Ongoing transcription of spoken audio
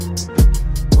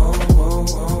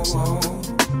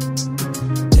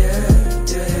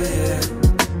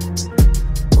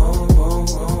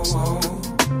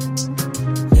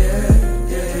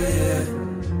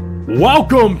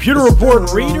Welcome, Pewter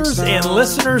Report readers and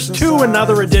listeners, to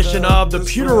another edition of the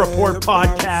Pewter Report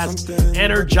podcast,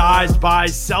 energized by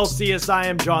Celsius. I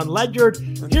am John Ledyard,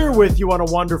 here with you on a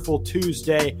wonderful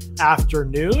Tuesday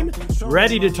afternoon,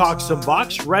 ready to talk some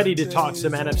Bucks, ready to talk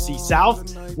some NFC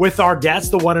South with our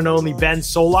guest, the one and only Ben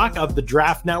Solak of the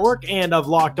Draft Network and of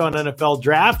Locked On NFL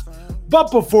Draft.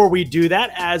 But before we do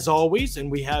that, as always,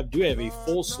 and we do have a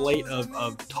full slate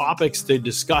of topics to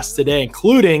discuss today,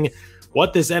 including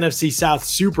what this NFC South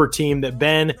super team that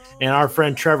Ben and our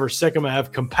friend Trevor Sikkema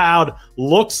have compiled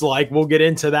looks like. We'll get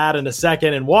into that in a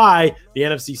second, and why the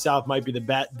NFC South might be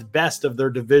the best of their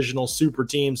divisional super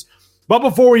teams. But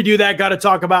before we do that, got to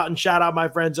talk about and shout out my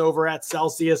friends over at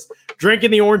Celsius.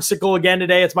 Drinking the Orangesicle again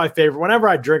today. It's my favorite. Whenever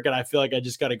I drink it, I feel like I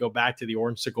just got to go back to the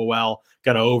Orangesicle well,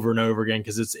 kind of over and over again,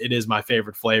 because it is my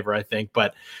favorite flavor, I think.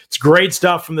 But it's great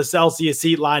stuff from the Celsius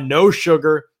Heat line. No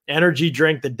sugar energy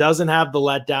drink that doesn't have the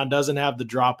letdown, doesn't have the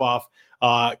drop off.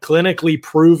 Clinically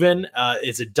proven.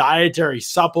 It's a dietary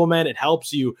supplement. It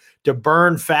helps you to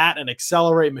burn fat and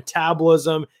accelerate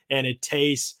metabolism, and it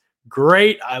tastes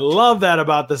great. I love that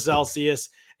about the Celsius.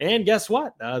 And guess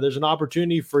what? There's an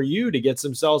opportunity for you to get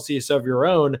some Celsius of your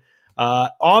own.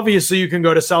 Obviously, you can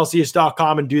go to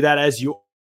Celsius.com and do that as you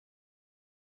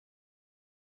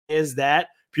is that.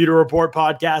 Pewter Report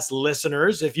podcast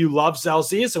listeners, if you love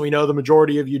Celsius, and we know the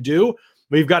majority of you do,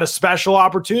 we've got a special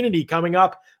opportunity coming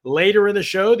up later in the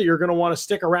show that you're going to want to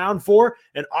stick around for,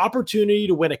 an opportunity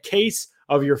to win a case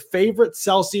of your favorite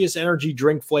Celsius energy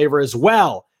drink flavor, as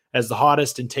well as the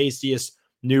hottest and tastiest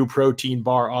new protein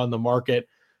bar on the market.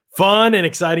 Fun and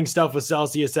exciting stuff with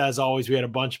Celsius. As always, we had a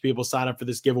bunch of people sign up for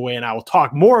this giveaway, and I will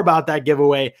talk more about that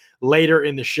giveaway later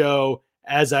in the show,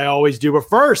 as I always do. But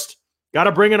first, got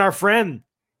to bring in our friend,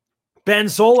 Ben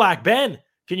Solak. Ben,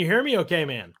 can you hear me okay,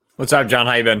 man? What's up, John?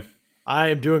 How you been? I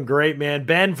am doing great, man.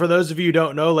 Ben, for those of you who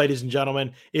don't know, ladies and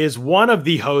gentlemen, is one of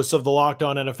the hosts of the Locked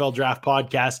On NFL Draft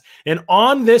podcast. And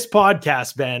on this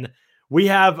podcast, Ben, we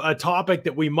have a topic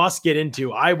that we must get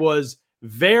into. I was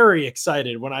very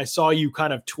excited when I saw you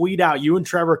kind of tweet out. You and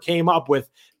Trevor came up with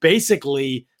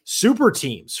basically super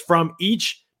teams from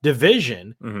each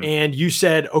division. Mm-hmm. And you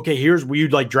said, okay, here's where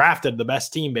you'd like drafted the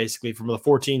best team basically from the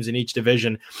 4 teams in each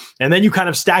division. And then you kind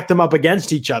of stacked them up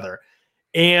against each other.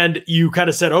 And you kind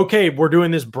of said, okay, we're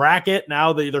doing this bracket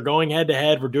now that they're going head to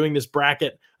head. We're doing this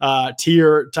bracket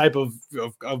tier type of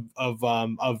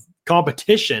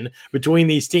competition between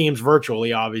these teams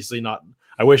virtually, obviously not.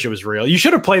 I wish it was real. You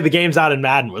should have played the games out in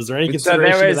Madden. Was there any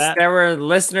consideration of that? There were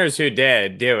listeners who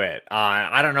did do it.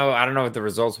 I don't know what the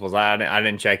results was. I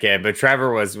didn't check it, but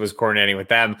Trevor was coordinating with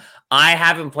them. I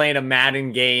haven't played a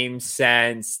Madden game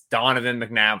since Donovan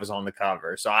McNabb was on the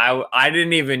cover. So I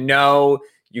didn't even know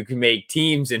you can make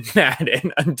teams in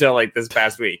Madden until like this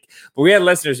past week. But we had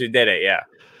listeners who did it. Yeah.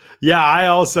 Yeah, I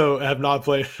also have not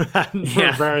played Madden for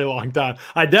a very long time.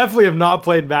 I definitely have not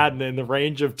played Madden in the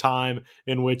range of time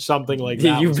in which something like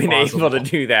that you've been possible. able to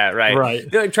do that, right?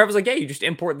 Right. Like, Trevor's like, yeah, you just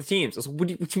import the teams. I was like, what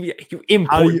do you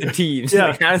import the teams? Yeah.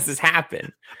 Like, how does this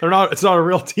happen? It's not a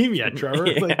real team yet, Trevor.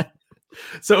 Yeah. Like,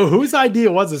 so whose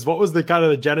idea was this? What was the kind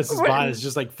of the genesis behind it? It's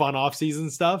just like fun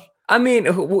off-season stuff? I mean,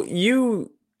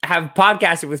 you have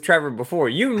podcasted with Trevor before.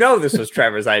 You know this was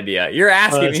Trevor's idea. You're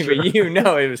asking me, but you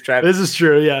know it was Trevor. This is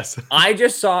true, yes. I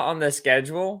just saw on the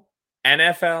schedule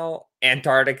NFL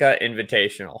Antarctica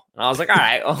Invitational. And I was like, all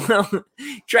right, well,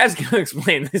 Trev's going to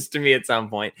explain this to me at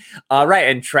some point. Right,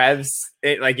 and Trev's,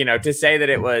 to say that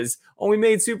it was, we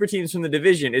made super teams from the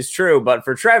division is true, but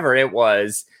for Trevor, it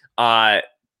was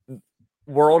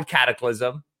world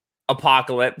cataclysm,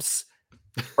 apocalypse,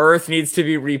 Earth needs to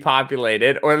be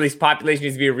repopulated, or at least population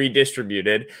needs to be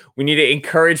redistributed. We need to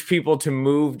encourage people to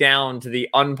move down to the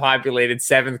unpopulated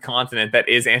 7th continent that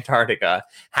is Antarctica.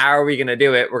 How are we going to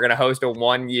do it? We're going to host a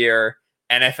 1-year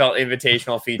NFL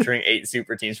Invitational featuring 8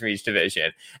 super teams from each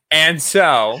division. And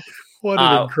so... What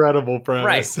an incredible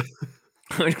premise.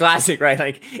 Right. Classic, right?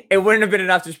 Like, it wouldn't have been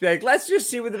enough to just be like, let's just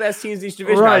see what the best teams in each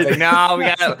division are. Like, no, we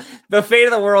got the fate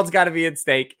of the world's got to be at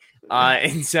stake.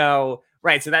 And so...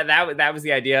 Right, so that was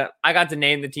the idea. I got to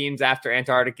name the teams after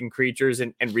Antarctican creatures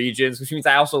and regions, which means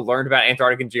I also learned about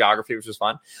Antarctican geography, which was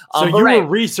fun. So you were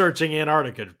researching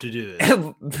Antarctica to do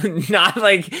this, not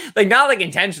like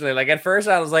intentionally. Like at first,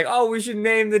 I was like, "Oh, we should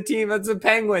name the team that's the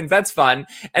Penguins. That's fun."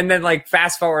 And then like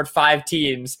fast forward 5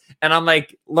 teams, and I'm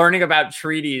like learning about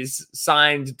treaties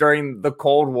signed during the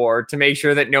Cold War to make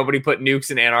sure that nobody put nukes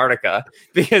in Antarctica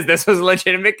because this was a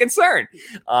legitimate concern.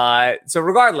 So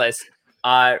regardless.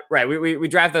 Right. We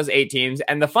draft those 8 teams.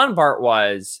 And the fun part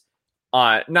was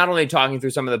not only talking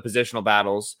through some of the positional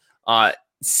battles,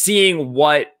 seeing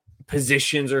what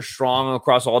positions are strong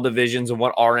across all divisions and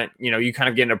what aren't. You kind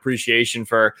of get an appreciation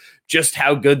for just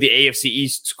how good the AFC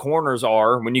East's corners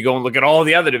are when you go and look at all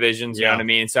the other divisions. You know what I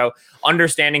mean? So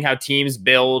understanding how teams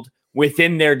build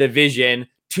within their division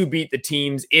to beat the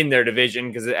teams in their division,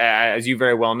 because as you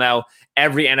very well know,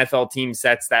 every NFL team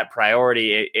sets that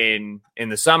priority in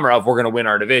the summer of we're going to win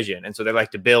our division. And so they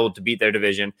like to build to beat their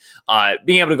division.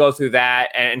 Being able to go through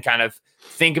that and kind of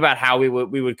think about how we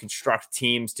would construct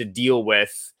teams to deal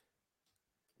with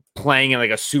playing in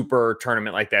like a super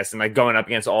tournament like this and like going up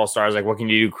against all-stars, like what can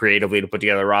you do creatively to put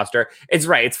together a roster?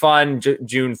 It's fun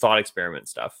June thought experiment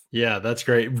stuff. Yeah, that's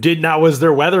great. Was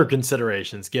there weather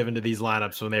considerations given to these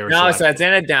lineups when they were selected? So that's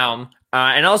in a dome.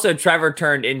 And also Trevor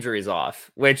turned injuries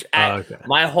off, which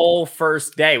my whole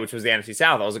first day, which was the NFC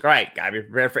South, I was like, all right, gotta be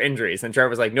prepared for injuries. And Trevor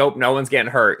was like, nope, no one's getting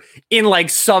hurt in like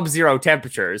sub-zero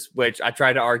temperatures, which I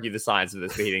tried to argue the science of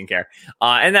this, but he didn't care.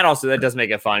 And that does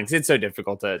make it fun because it's so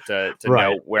difficult to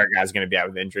know where a guy's going to be out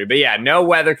with injury. But yeah, no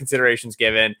weather considerations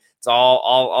given. It's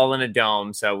all in a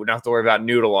dome, so we don't have to worry about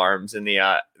noodle arms and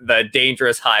the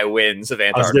dangerous high winds of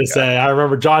Antarctica. I was going to say, I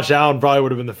remember Josh Allen probably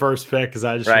would have been the first pick because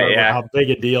I just remember how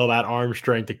big a deal that arm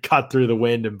strength to cut through the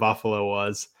wind in Buffalo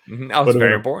was. That was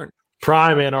very important.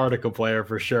 Prime Antarctica player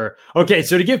for sure. Okay,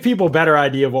 so to give people a better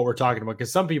idea of what we're talking about,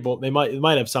 because some people they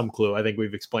might have some clue. I think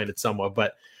we've explained it somewhat,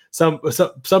 but some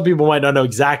people might not know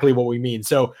exactly what we mean.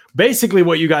 So basically,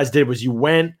 what you guys did was you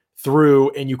went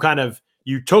through and you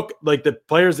took like the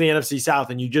players in the NFC South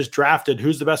and you just drafted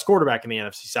who's the best quarterback in the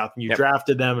NFC South. And you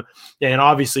drafted them. And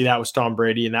obviously that was Tom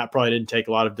Brady, and that probably didn't take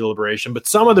a lot of deliberation, but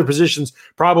some other positions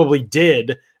probably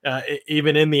did,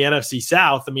 even in the NFC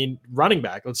South. I mean, running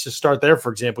back, let's just start there.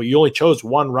 For example, you only chose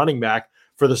one running back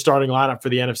for the starting lineup for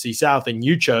the NFC South, and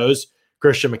you chose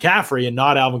Christian McCaffrey and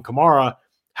not Alvin Kamara.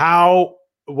 How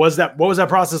was that? What was that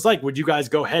process like? Would you guys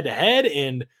go head to head,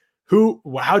 and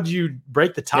how do you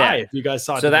break the tie if you guys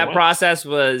saw it? So that process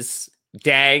was,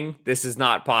 dang, this is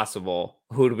not possible.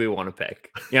 Who do we want to pick?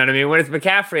 You know what I mean? When it's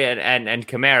McCaffrey and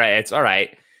Kamara, it's all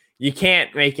right. You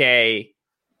can't make a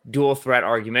dual threat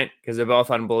argument because they're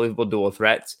both unbelievable dual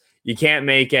threats. You can't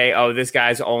make this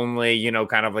guy's only,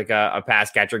 kind of like a pass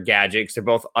catcher gadget because they're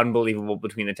both unbelievable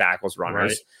between the tackles,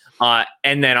 runners. Right.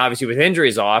 And then obviously with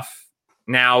injuries off,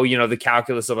 now, the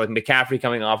calculus of like McCaffrey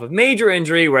coming off of major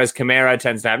injury, whereas Kamara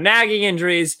tends to have nagging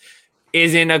injuries,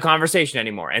 isn't a conversation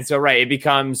anymore. And so, it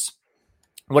becomes,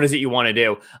 what is it you want to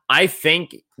do? I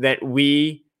think that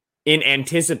we, in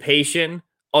anticipation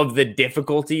of the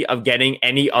difficulty of getting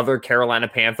any other Carolina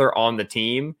Panther on the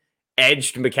team,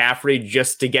 edged McCaffrey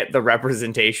just to get the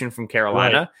representation from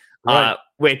Carolina,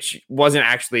 which wasn't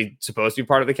actually supposed to be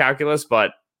part of the calculus,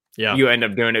 but you end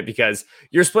up doing it because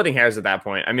you're splitting hairs at that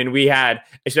point. I mean, we had,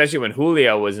 especially when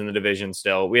Julio was in the division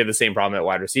still, we had the same problem at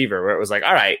wide receiver where it was like,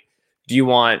 all right, do you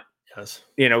want,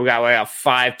 we got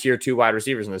 5 tier 2 wide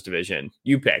receivers in this division.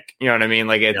 You pick, you know what I mean?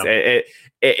 Like it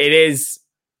is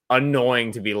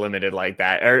annoying to be limited like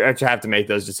that or to have to make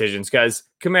those decisions because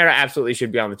Kamara absolutely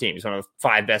should be on the team. He's one of the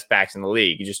 5 best backs in the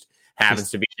league. He just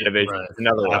happens to be in the division. Right.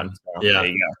 Another one. So there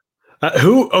you go.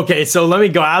 Okay, so let me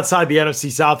go outside the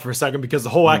NFC South for a second because the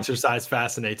whole exercise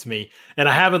fascinates me. And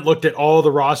I haven't looked at all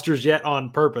the rosters yet on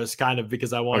purpose, kind of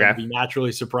because I wanted to be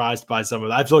naturally surprised by some of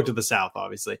that. I've looked at the South,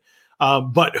 obviously.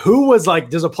 But who was like,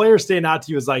 does a player stand out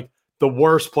to you as like the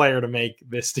worst player to make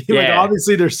this team? Like,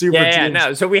 obviously, they're super teams.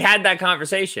 No. So we had that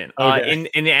conversation. In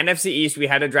the NFC East, we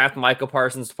had to draft Michael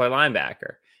Parsons to play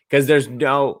linebacker. Because there's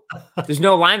no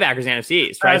linebackers in NFC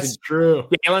East, right? That's true.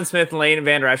 Jalen Smith and Leighton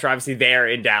Vander Esch are obviously there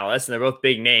in Dallas, and they're both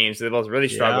big names. So they both really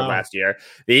struggled last year.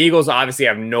 The Eagles obviously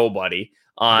have nobody.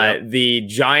 The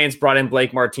Giants brought in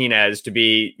Blake Martinez to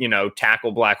be,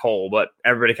 tackle black hole, but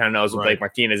everybody kind of knows what Blake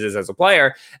Martinez is as a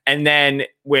player. And then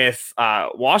with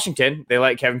Washington, they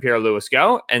let Kevin Pierre-Louis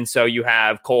go, and so you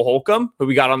have Cole Holcomb, who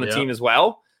we got on the team as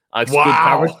well.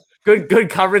 Good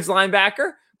coverage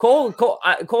linebacker. Cole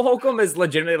Holcomb is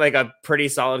legitimately like a pretty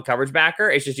solid coverage backer.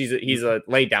 It's just he's a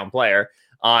laid down player.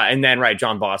 And then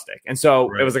John Bostic. And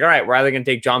so it was like, all right, we're either going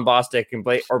to take John Bostic and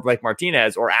Blake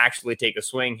Martinez or actually take a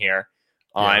swing here.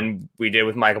 And we did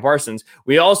with Michael Parsons.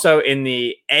 We also in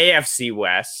the AFC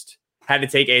West had to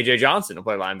take AJ Johnson to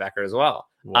play linebacker as well.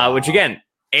 Which again,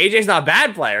 AJ's not a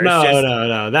bad player.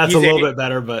 No. That's a little bit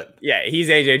better, but he's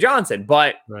AJ Johnson.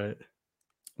 But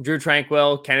Drew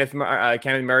Tranquill, Kenneth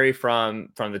Murray from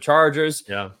the Chargers.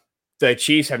 Yeah. The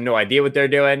Chiefs have no idea what they're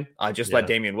doing. Let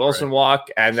Damian Wilson walk.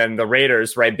 And then the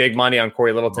Raiders, big money on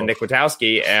Corey Littleton, Nick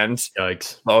Witowski, and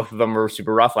both of them were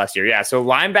super rough last year. Yeah, so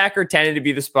linebacker tended to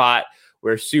be the spot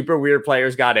where super weird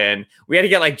players got in. We had to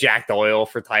get like Jack Doyle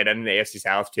for tight end in the AFC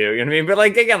South too. You know what I mean? But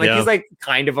like again, like he's like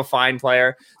kind of a fine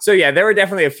player. So yeah, there were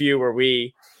definitely a few where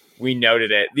we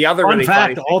noted it. The other really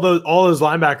fact, all those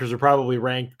linebackers are probably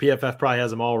ranked. PFF probably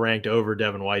has them all ranked over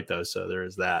Devin White though, so there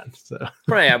is that. So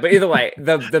yeah, but either way,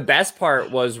 the best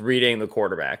part was reading the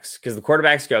quarterbacks, because the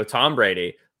quarterbacks go Tom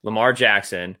Brady, Lamar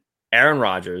Jackson, Aaron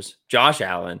Rodgers, Josh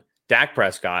Allen, Dak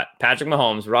Prescott, Patrick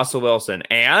Mahomes, Russell Wilson,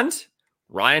 and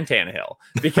Ryan Tannehill.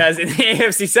 Because in the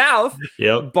AFC South,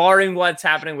 barring what's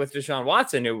happening with Deshaun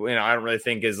Watson, who I don't really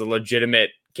think is a legitimate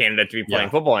candidate to be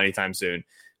playing football anytime soon,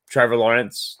 Trevor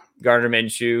Lawrence, Gardner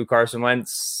Minshew, Carson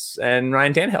Wentz, and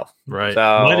Ryan Tannehill. Right.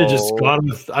 So, might have just gone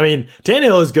with. I mean,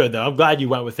 Tannehill is good though. I'm glad you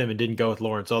went with him and didn't go with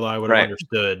Lawrence. Although I would have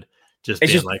understood.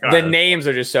 It's just like the names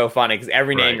are just so funny because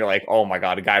every name you're like, oh my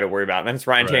god, a guy to worry about. And then it's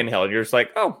Ryan Tannehill, and you're just like,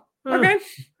 oh, okay.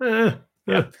 AFC,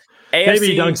 maybe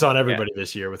he dunks on everybody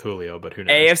this year with Julio, but who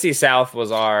knows? AFC South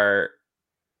was our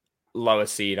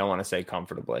lowest seed. I want to say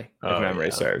comfortably, if memory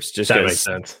serves. Just that makes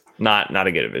sense. Not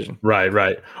a good division. Right.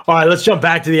 All right, let's jump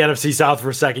back to the NFC South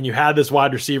for a second. You had this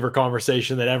wide receiver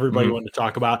conversation that everybody wanted to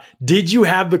talk about. Did you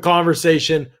have the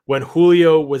conversation when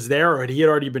Julio was there, or had he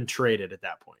already been traded at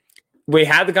that point? We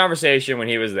had the conversation when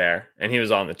he was there and he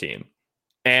was on the team.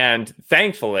 And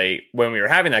thankfully, when we were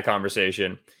having that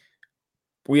conversation,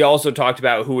 we also talked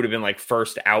about who would have been like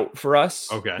first out for us.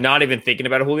 Okay. Not even thinking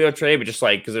about a Julio trade, but just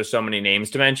like because there's so many names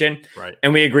to mention. Right.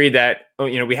 And we agreed that,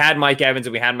 we had Mike Evans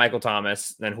and we had Michael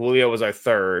Thomas. Then Julio was our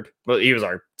third. Well, he was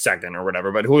our second or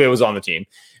whatever, but Julio was on the team.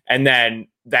 And then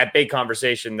that big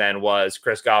conversation then was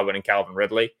Chris Godwin and Calvin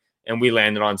Ridley. And we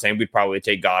landed on saying we'd probably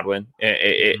take Godwin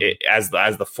as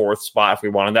the fourth spot if we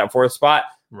wanted that fourth spot.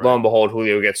 Right. Lo and behold,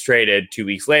 Julio gets traded 2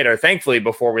 weeks later, thankfully,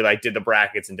 before we did the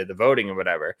brackets and did the voting and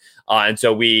whatever. And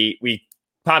so we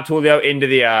popped Julio into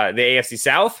the AFC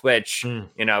South, which,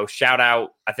 shout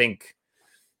out, I think,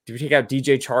 did we take out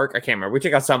DJ Chark? I can't remember. We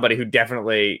took out somebody who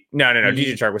definitely, no,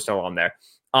 DJ Chark was still on there.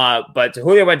 But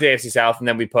Julio went to the AFC South, and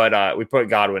then we put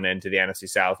Godwin into the NFC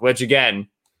South, which again,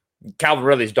 Calvin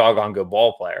Ridley's doggone good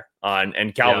ball player.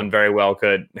 And Calvin very well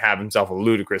could have himself a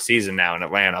ludicrous season now in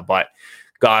Atlanta. But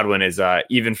Godwin is,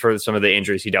 even for some of the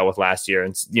injuries he dealt with last year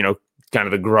and, kind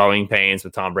of the growing pains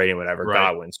with Tom Brady and whatever,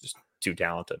 Godwin's just too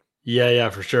talented. Yeah,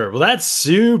 for sure. Well, that's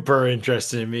super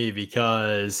interesting to me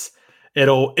because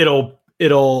it'll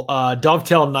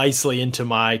dovetail nicely into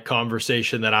my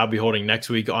conversation that I'll be holding next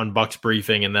week on Bucks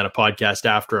Briefing, and then a podcast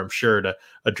after, I'm sure, to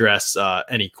address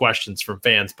any questions from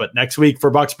fans. But next week for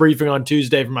Bucks Briefing on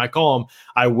Tuesday for my column,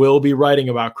 I will be writing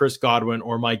about Chris Godwin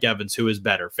or Mike Evans, who is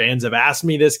better. Fans have asked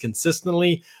me this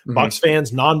consistently. Bucks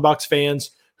fans, non-Bucks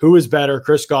fans, who is better,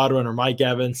 Chris Godwin or Mike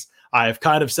Evans? I have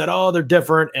kind of said, those are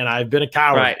different, and I've been a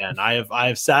coward. And I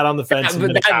have sat on the fence.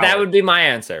 But that would be my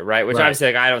answer, right? Which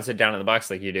obviously, I don't sit down in the Bucks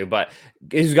like you do. But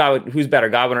who's better,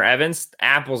 Godwin or Evans?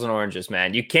 Apples and oranges,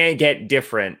 man. You can't get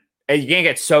different. You can't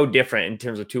get so different in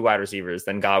terms of two wide receivers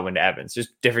than Godwin to Evans.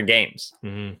 Just different games. So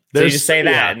you just say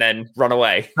that and then run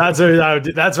away. That's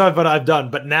what I've done.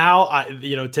 But now,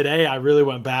 today I really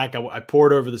went back. I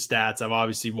poured over the stats. I've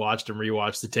obviously watched and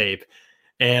rewatched the tape.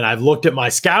 And I've looked at my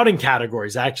scouting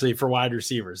categories actually for wide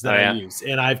receivers that I use.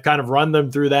 And I've kind of run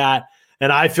them through that.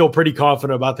 And I feel pretty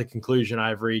confident about the conclusion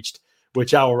I've reached,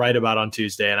 which I will write about on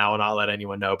Tuesday. And I will not let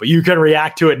anyone know. But you can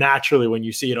react to it naturally when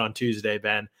you see it on Tuesday,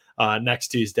 Ben, next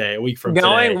Tuesday, a week from today.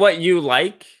 Knowing what you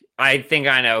like, I think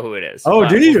I know who it is. Oh,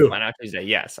 do you? Find out Tuesday.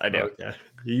 Yes, I do. Okay.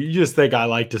 You just think I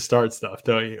like to start stuff,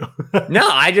 don't you? No,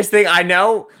 I just think I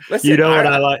know. Listen, you know what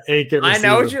I like. I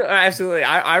know what you absolutely.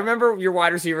 I remember your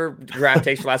wide receiver draft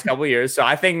takes for the last couple of years. So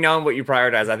I think knowing what you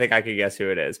prioritize, I think I could guess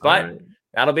who it is. But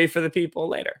that'll be for the people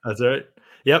later. That's right.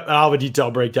 Yep. I'll have a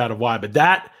detailed breakdown of why. But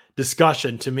that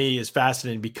discussion to me is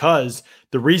fascinating because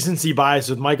the recency bias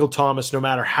with Michael Thomas, no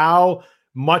matter how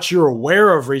much you're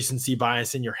aware of recency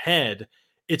bias in your head,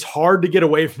 it's hard to get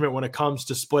away from it when it comes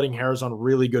to splitting hairs on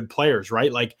really good players,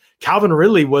 right? Like Calvin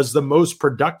Ridley was the most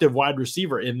productive wide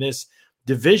receiver in this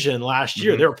division last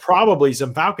year. There are probably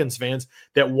some Falcons fans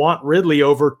that want Ridley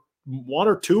over one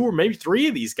or two or maybe three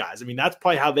of these guys. I mean, that's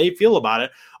probably how they feel about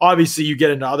it. Obviously, you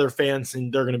get into other fans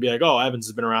and they're going to be like, oh, Evans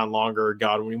has been around longer.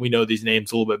 God, we know these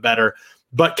names a little bit better.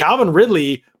 But Calvin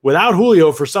Ridley, without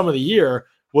Julio for some of the year,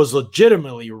 was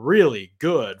legitimately really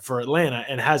good for Atlanta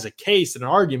and has a case and an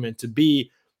argument to be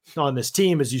on this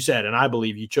team, as you said, and I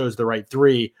believe you chose the right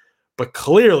three, but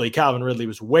clearly Calvin Ridley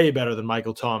was way better than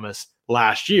Michael Thomas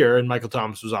last year, and Michael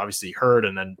Thomas was obviously hurt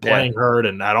and then playing hurt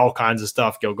and had all kinds of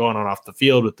stuff going on off the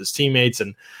field with his teammates,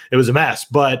 and it was a mess.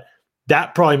 But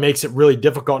that probably makes it really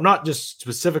difficult, not just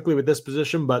specifically with this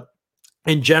position, but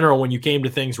in general, when you came to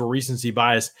things where recency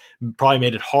bias probably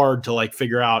made it hard to like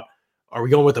figure out, are we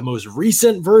going with the most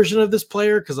recent version of this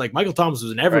player? Because like Michael Thomas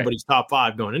was in everybody's top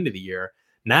 5 going into the year.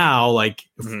 Now, like,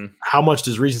 how much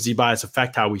does recency bias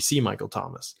affect how we see Michael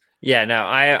Thomas? Yeah, no,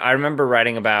 I remember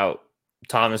writing about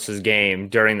Thomas's game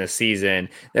during the season.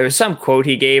 There was some quote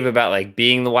he gave about like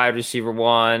being the wide receiver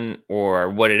 1 or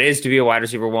what it is to be a wide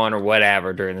receiver 1 or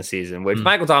whatever during the season, which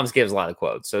Michael Thomas gives a lot of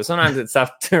quotes. So sometimes it's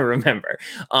tough to remember.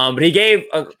 But he gave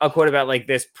a quote about like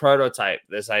this prototype,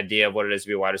 this idea of what it is to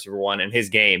be a wide receiver 1 in his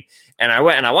game. And I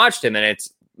went and I watched him, and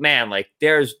it's, man, like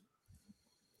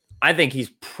I think he's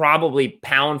probably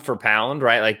pound for pound,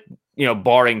 right? Like, you know,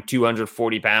 barring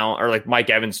 240 pounds or like Mike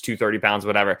Evans, 230 pounds,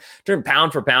 whatever. During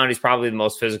pound for pound, he's probably the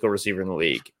most physical receiver in the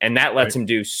league. And that lets him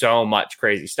do so much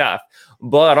crazy stuff.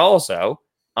 But also,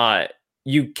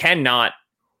 you cannot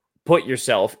put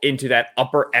yourself into that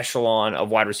upper echelon of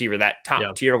wide receiver, that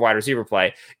top tier of wide receiver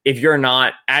play, if you're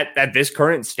not at this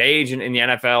current stage in the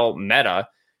NFL meta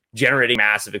generating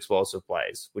massive explosive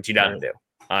plays, which he doesn't do.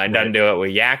 And doesn't do it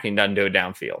with Yak, and doesn't do it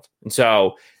downfield. And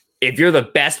so if you're the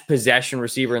best possession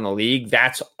receiver in the league,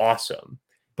 that's awesome.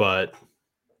 But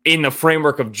in the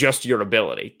framework of just your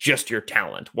ability, just your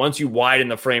talent, once you widen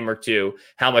the framework to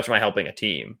how much am I helping a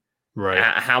team? Right.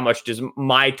 How much does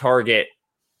my target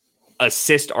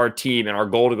assist our team and our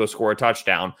goal to go score a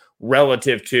touchdown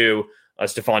relative to a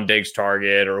Stephon Diggs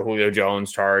target or a Julio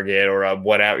Jones target or a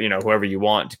whatever, you know, whoever you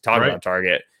want to talk about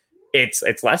target? It's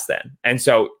less than. And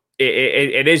so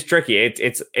it is tricky.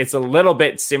 It's a little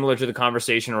bit similar to the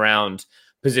conversation around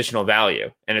positional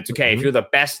value. And it's okay. If you're the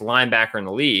best linebacker in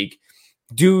the league,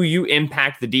 do you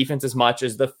impact the defense as much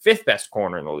as the 5th best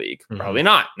corner in the league? Probably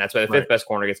not. And that's why the 5th best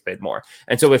corner gets paid more.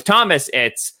 And so with Thomas,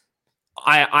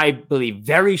 I believe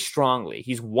very strongly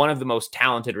he's one of the most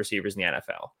talented receivers in the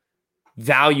NFL.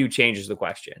 Value changes the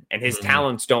question, and his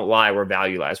talents don't lie where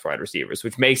value lies for wide receivers,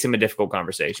 which makes him a difficult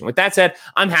conversation. With that said,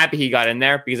 I'm happy he got in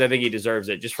there because I think he deserves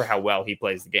it just for how well he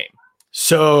plays the game.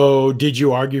 So did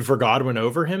you argue for Godwin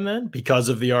over him then because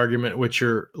of the argument which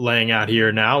you're laying out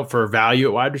here now for value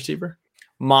at wide receiver?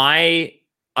 I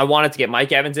wanted to get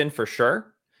Mike Evans in for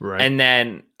sure. Right. And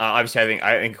then obviously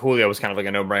I think Julio was kind of like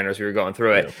a no-brainer as we were going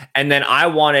through it. And then I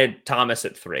wanted Thomas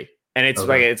at 3. And it's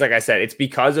like I said, it's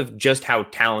because of just how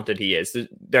talented he is.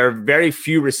 There are very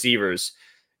few receivers,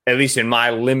 at least in my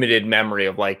limited memory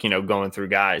of like, you know, going through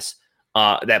guys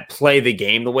that play the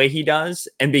game the way he does.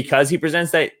 And because he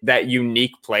presents that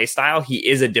unique play style, he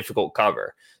is a difficult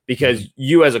cover because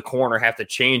you as a corner have to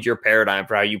change your paradigm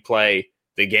for how you play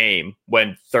the game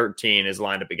when 13 is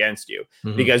lined up against you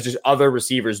because just other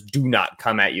receivers do not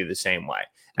come at you the same way.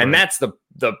 And that's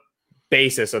the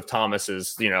basis of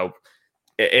Thomas's, you know,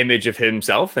 image of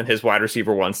himself and his wide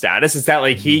receiver 1 status is that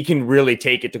like he can really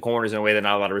take it to corners in a way that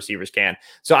not a lot of receivers can.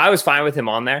 So I was fine with him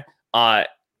on there.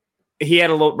 He had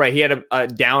a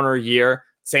downer year.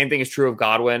 Same thing is true of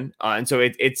Godwin. And so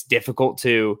it's difficult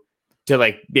to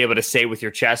like be able to say with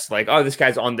your chest, like, oh, this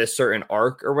guy's on this certain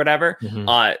arc or whatever.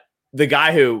 The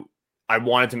guy who I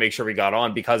wanted to make sure we got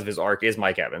on because of his arc is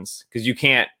Mike Evans, because you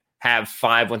can't have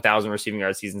 5 1,000 receiving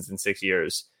yard seasons in 6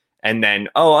 years. And then,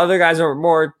 other guys are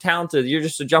more talented. You're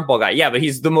just a jump ball guy. Yeah, but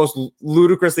he's the most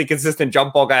ludicrously consistent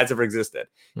jump ball guy that's ever existed.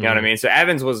 You know what I mean? So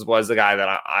Evans was the guy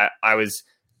that I was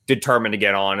determined to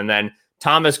get on. And then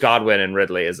Thomas, Godwin, and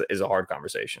Ridley is a hard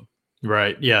conversation.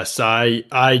 Right. Yes, I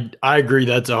agree.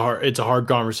 It's a hard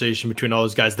conversation between all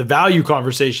those guys. The value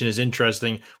conversation is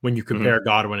interesting when you compare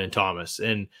Godwin and Thomas.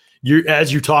 And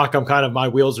as you talk, my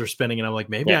wheels are spinning, and I'm like,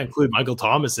 maybe I include Michael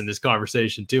Thomas in this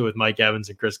conversone too with Mike Evans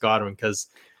and Chris Godwin because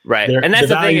and that's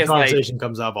the value conversation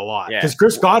comes up a lot because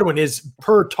Chris Godwin is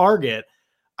per target.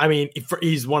 I mean,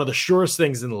 he's one of the surest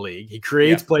things in the league. He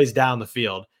creates plays down the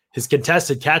field. His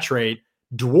contested catch rate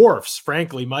dwarfs,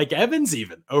 frankly, Mike Evans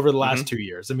even over the last 2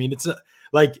 years. I mean, it's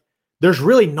like there's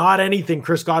really not anything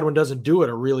Chris Godwin doesn't do at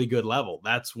a really good level.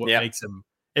 That's what makes him.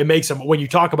 It makes him, when you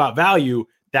talk about value,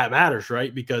 that matters,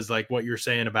 right? Because like what you're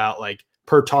saying about like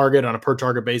per target on a per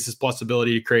target basis, plus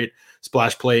ability to create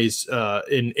splash plays,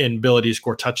 in ability to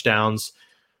score touchdowns,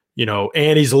 you know,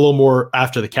 and he's a little more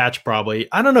after the catch probably.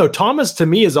 I don't know. Thomas to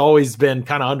me has always been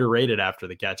kind of underrated after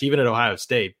the catch, even at Ohio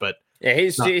State, but yeah,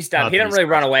 he's tough. He doesn't really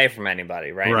run away from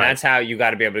anybody, right? And that's how you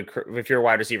got to be able to, if you're a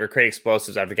wide receiver, create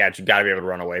explosives after the catch. You got to be able to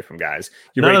run away from guys.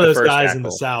 None of those guys in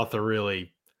the South are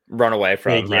really run away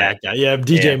from. Yeah,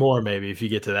 DJ Moore maybe if you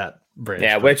get to that branch.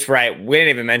 Yeah, which we didn't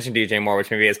even mention DJ Moore, which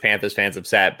maybe has Panthers fans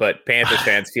upset, but Panthers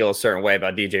fans feel a certain way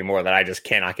about DJ Moore that I just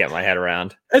cannot get my head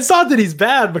around. It's not that he's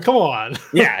bad, but come on.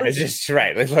 Yeah, it's just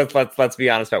right. Let's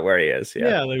be honest about where he is.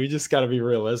 Yeah, like we just got to be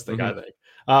realistic. I think.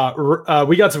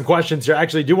 We got some questions here.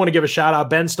 Actually, do want to give a shout out.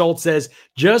 Ben Stoltz says,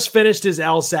 just finished his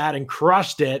LSAT and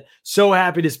crushed it. So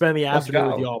happy to spend the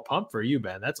afternoon with you all. Pumped for you,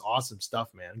 Ben. That's awesome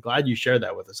stuff, man. Glad you shared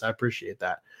that with us. I appreciate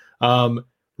that.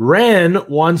 Ren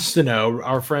wants to know,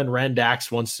 our friend Ren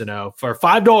Dax wants to know, for a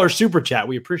 $5 super chat.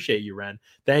 We appreciate you, Ren.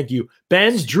 Thank you.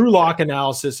 Ben's Drew Lock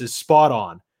analysis is spot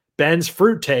on. Ben's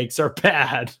fruit takes are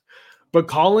bad, but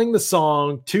calling the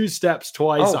song Two Steps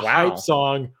Twice hype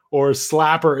song or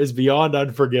slapper is beyond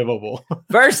unforgivable.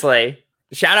 Firstly,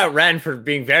 shout out Ren for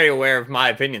being very aware of my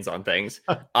opinions on things.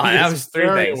 That was three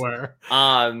things. Aware.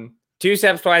 Two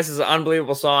Steps Twice is an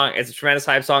unbelievable song. It's a tremendous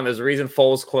hype song. There's a reason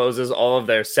Foles closes all of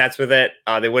their sets with it.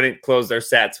 They wouldn't close their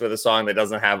sets with a song that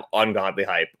doesn't have ungodly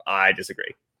hype. I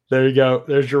disagree. There you go.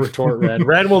 There's your retort, Ren.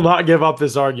 Ren will not give up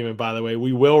this argument, by the way.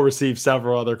 We will receive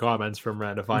several other comments from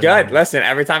Ren to find out. Good. Listen,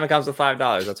 every time it comes to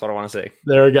 $5, that's what I want to see.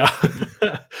 There we go.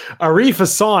 Arif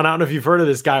Hassan, I don't know if you've heard of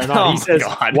this guy or not. He says,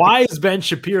 why is Ben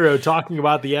Shapiro talking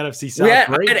about the NFC South?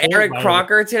 We had Eric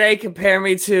Crocker today compare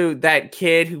me to that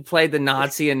kid who played the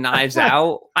Nazi in Knives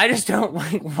Out. I just don't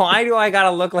like, why do I got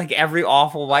to look like every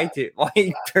awful white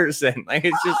person? Like,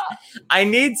 it's just, I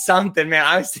need something, man.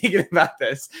 I was thinking about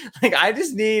this. Like, I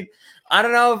just need, I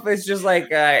don't know if it's just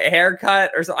like a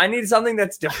haircut or something. I need something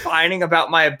that's defining about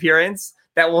my appearance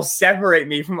that will separate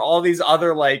me from all these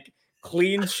other like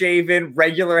clean shaven,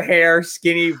 regular hair,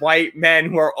 skinny white men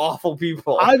who are awful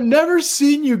people. I've never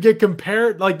seen you get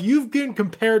compared. Like, you've been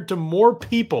compared to more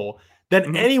people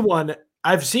than anyone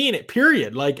I've seen it,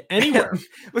 period. Like, anywhere.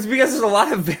 It's because there's a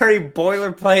lot of very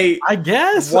boilerplate, I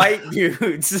guess, white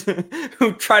dudes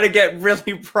who try to get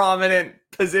really prominent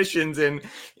positions in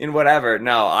whatever.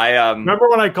 No, I remember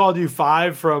when I called you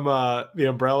Five from the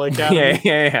Umbrella Academy?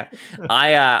 Yeah.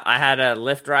 I had a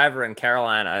Lyft driver in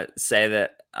Carolina say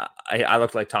that I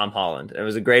looked like Tom Holland. It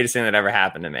was the greatest thing that ever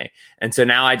happened to me. And so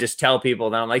now I just tell people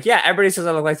that I'm like, yeah, everybody says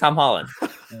I look like Tom Holland.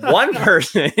 One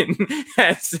person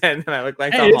has said that I look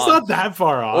like Tom Holland. It's not that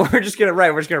far off. We're just gonna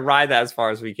ride that as far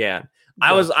as we can.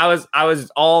 I was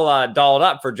all dolled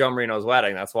up for Joe Marino's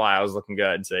wedding. That's why I was looking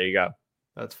good. So there you go.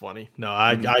 That's funny. No,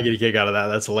 I get a kick out of that.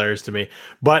 That's hilarious to me.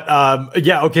 But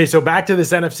yeah, okay. So back to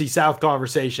this NFC South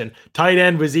conversation. Tight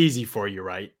end was easy for you,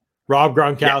 right? Rob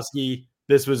Gronkowski. Yeah.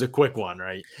 This was a quick one,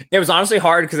 right? It was honestly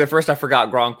hard because at first I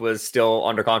forgot Gronk was still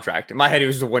under contract. In my head, he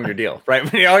was just a one-year deal, right?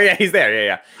 Oh yeah, he's there.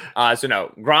 Yeah. So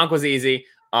no, Gronk was easy.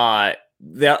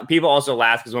 The people also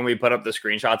laughed because when we put up the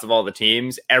screenshots of all the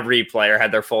teams, every player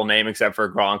had their full name except for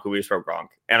Gronk, who we just wrote Gronk,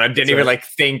 and I didn't even like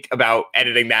think about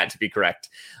editing that to be correct.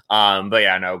 But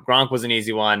yeah, no, Gronk was an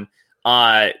easy one.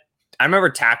 I remember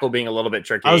tackle being a little bit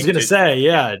tricky. I was going to say,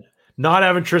 yeah. Not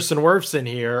having Tristan Wirfs in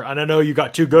here, and I know you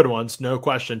got two good ones, no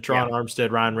question. Teron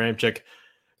Armstead, Ryan Ramczyk.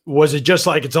 Was it just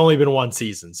like it's only been one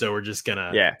season, so we're just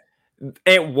gonna? Yeah,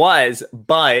 it was,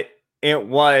 but it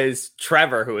was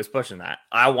Trevor who was pushing that.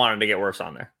 I wanted to get Wirfs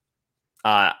on there.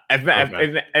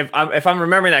 If I'm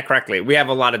remembering that correctly, we have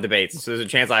a lot of debates, so there's a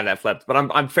chance I have that flipped. But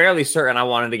I'm fairly certain I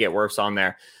wanted to get Wirfs on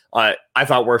there. I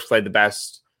thought Wirfs played the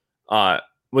best,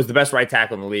 was the best right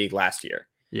tackle in the league last year.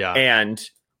 Yeah, and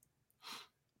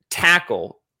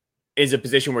tackle is a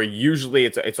position where usually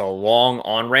it's a long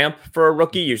on-ramp for a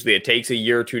rookie. Usually it takes a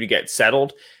year or two to get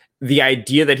settled. The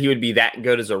idea that he would be that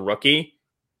good as a rookie,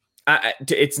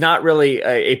 it's not really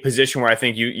a position where I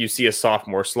think you see a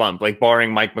sophomore slump, like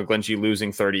barring Mike McGlinchey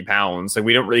losing 30 pounds. Like,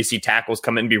 we don't really see tackles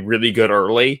come in and be really good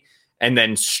early and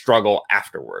then struggle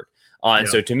afterward. And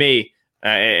so to me,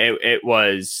 it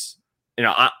was,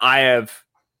 I have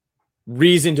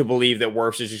reason to believe that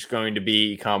Wirfs is just going to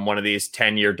become one of these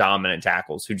 10-year dominant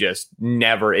tackles who just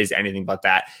never is anything but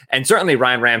that. And certainly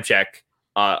Ryan Ramczyk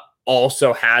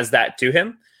also has that to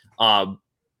him.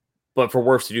 But for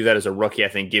Wirfs to do that as a rookie, I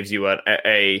think gives you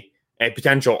a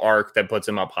potential arc that puts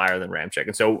him up higher than Ramczyk.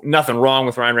 And so nothing wrong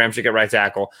with Ryan Ramczyk at right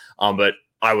tackle, but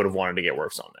I would have wanted to get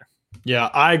Wirfs on there. Yeah,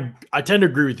 I tend to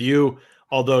agree with you.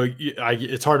 Although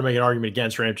it's hard to make an argument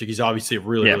against Ramczyk. He's obviously a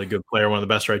really good player, one of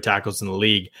the best right tackles in the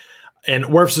league. And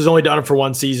Wirfs has only done it for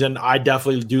one season. I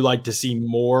definitely do like to see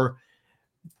more,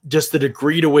 just the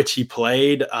degree to which he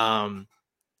played,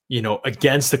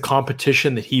 against the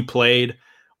competition that he played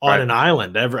on an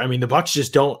island. The Bucs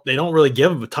just don't really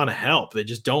give him a ton of help. They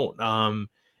just don't.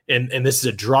 And this is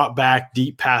a drop back,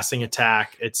 deep passing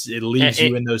attack. It leaves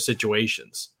you in those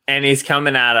situations. And he's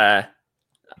coming out of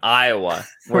Iowa,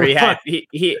 where he had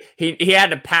he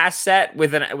had a pass set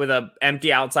with a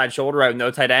empty outside shoulder out with no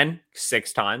tight end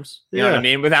 6 times. You know what I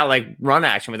mean? Without like run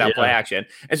action, without play action.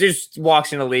 And so he just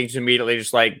walks in the league just immediately,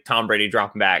 just like Tom Brady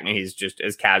dropping back, and he's just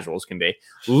as casual as can be.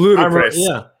 Ludicrous,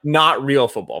 not real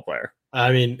football player.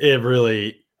 I mean, it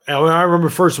really. I remember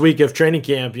first week of training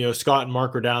camp, Scott and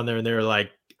Mark were down there and they were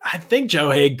like, I think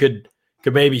Joe Haig could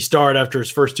maybe start after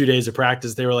his first 2 days of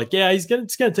practice. They were like, yeah, it's going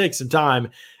to take some time.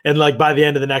 And like by the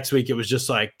end of the next week, it was just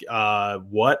like,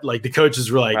 what? Like the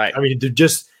coaches were like, Right. I mean,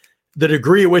 just the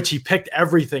degree at which he picked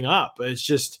everything up. It's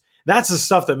just, that's the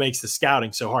stuff that makes the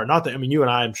scouting so hard. Not that, I mean, you and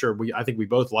I, I'm sure I think we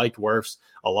both liked Wirfs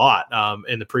a lot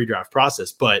in the pre-draft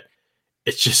process, but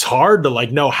it's just hard to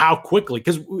like know how quickly,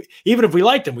 because even if we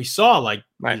liked him, we saw like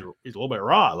Right. he's a little bit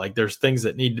raw. Like there's things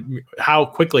that how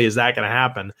quickly is that going to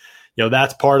happen?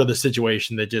 That's part of the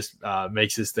situation that just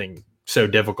makes this thing so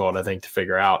difficult, I think, to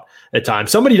figure out at times.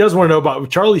 Somebody does want to know about,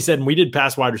 Charlie said, and we did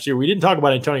pass wide receiver. We didn't talk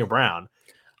about Antonio Brown.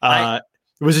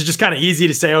 Was it just kind of easy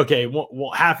to say, okay,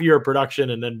 well, half a year of production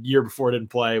and then year before didn't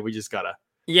play? We just got to.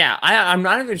 Yeah, I'm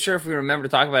not even sure if we remember to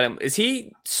talk about him. Is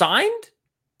he signed?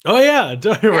 Oh, yeah.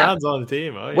 Antonio Brown's on the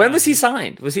team. Oh, yeah. When was he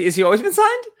signed? Is he always been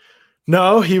signed?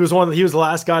 No, he was the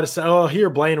last guy to say,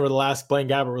 Blaine Gabbert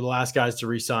were the last guys to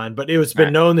re-sign, but it's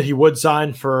been known that he would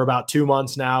sign for about 2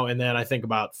 months now. And then I think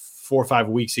about 4 or 5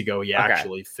 weeks ago, he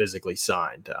actually physically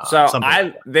signed.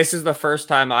 This is the first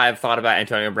time I've thought about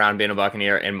Antonio Brown being a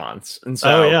Buccaneer in months. And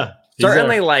so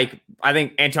certainly I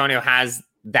think Antonio has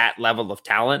that level of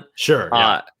talent. Sure.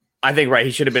 Yeah. I think,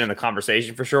 he should have been in the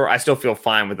conversation for sure. I still feel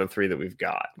fine with the 3 that we've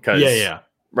got.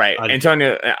 Right.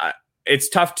 Antonio, it's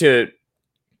tough to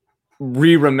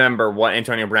remember what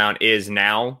Antonio Brown is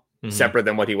now, separate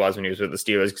than what he was when he was with the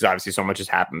Steelers, because obviously so much has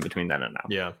happened between then and now.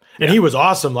 Yeah. And he was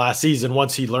awesome last season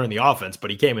once he learned the offense, but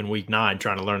he came in week 9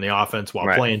 trying to learn the offense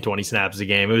while playing 20 snaps a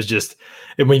game. It was just,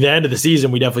 the end of the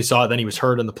season, we definitely saw it. Then he was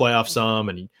hurt in the playoffs some,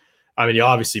 and he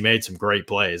obviously made some great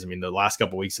plays. I mean, the last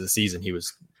couple of weeks of the season, he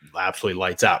was absolutely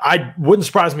lights out. I wouldn't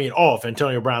surprise me at all if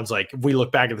Antonio Brown's like, if we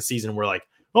look back at the season, we're like,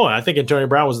 oh, I think Antonio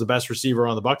Brown was the best receiver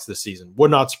on the Bucs this season.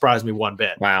 Would not surprise me one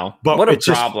bit. Wow. But what a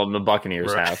problem the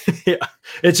Buccaneers have. Yeah.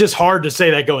 It's just hard to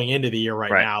say that going into the year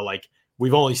right now. Like,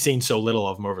 we've only seen so little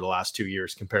of him over the last 2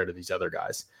 years compared to these other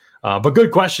guys. But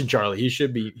good question, Charlie. He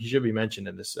should be mentioned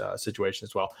in this situation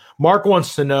as well. Mark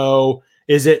wants to know,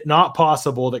 is it not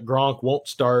possible that Gronk won't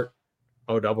start?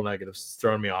 Oh, double negatives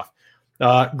throwing me off.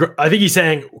 I think he's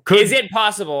saying, is it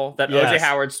possible that OJ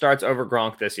Howard starts over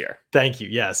Gronk this year? Thank you.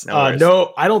 Yes.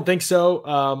 No, I don't think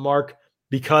so, Mark,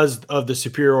 because of the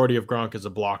superiority of Gronk as a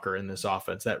blocker in this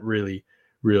offense. That really,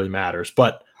 really matters.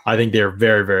 But I think they're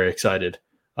very, very excited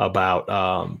about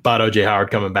OJ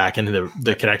Howard coming back into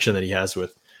the connection that he has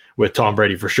with Tom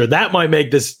Brady for sure. That might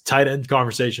make this tight end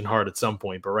conversation hard at some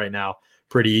point, but right now,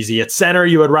 pretty easy. At center,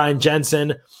 you had Ryan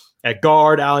Jensen. At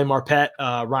guard, Ali Marpet,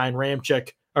 Ali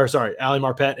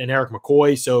Marpet and Eric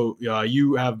McCoy. So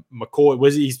you have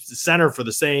McCoy. He's the center for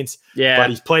the Saints? Yeah, but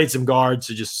he's played some guards,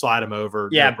 so just slide him over.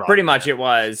 Yeah, pretty much it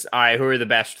was. All right, who are the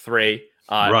best 3?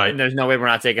 And there's no way we're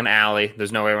not taking Ali.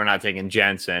 There's no way we're not taking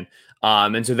Jensen.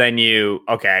 And so then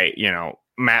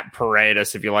Matt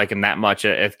Paredes, if you like him that much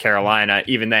at Carolina,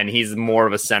 even then he's more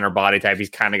of a center body type. He's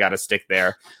kind of got to stick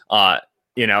there.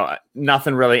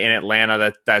 Nothing really in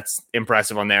Atlanta that's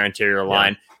impressive on their interior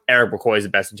line. Eric McCoy is the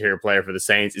best interior player for the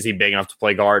Saints. Is he big enough to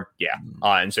play guard? Yeah.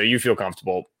 And so you feel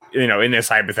comfortable, in this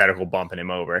hypothetical bumping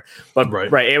him over. But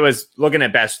it was looking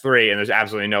at best 3, and there's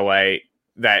absolutely no way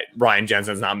that Ryan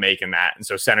Jensen's not making that. And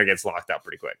so center gets locked up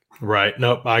pretty quick. Right.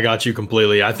 Nope. I got you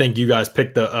completely. I think you guys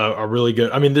picked a really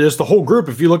good, there's the whole group.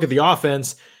 If you look at the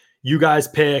offense, you guys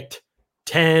picked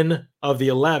 10 of the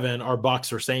 11 are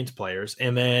Bucs or Saints players.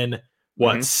 And then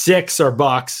 6 are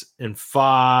Bucs and 4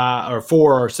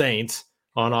 are Saints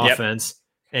on offense.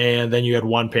 And then you had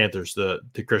 1 Panthers, the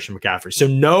Christian McCaffrey. So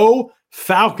no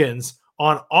Falcons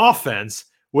on offense,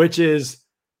 which is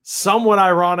somewhat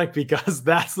ironic because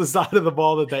that's the side of the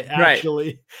ball that they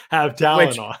actually have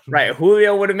talent on. Right.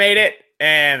 Julio would have made it,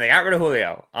 and they got rid of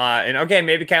Julio. And okay,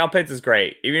 maybe Kyle Pitts is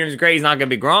great. Even if he's great, he's not going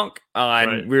to be Gronk.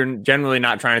 And we're generally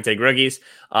not trying to take rookies.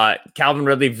 Calvin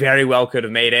Ridley very well could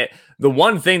have made it. The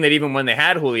one thing that even when they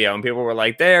had Julio and people were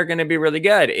like, they're going to be really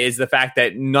good, is the fact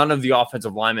that none of the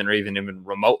offensive linemen are even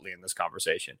remotely in this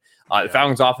conversation. The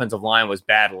Falcons' offensive line was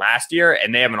bad last year,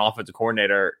 and they have an offensive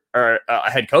coordinator or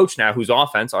a head coach now whose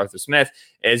offense, Arthur Smith,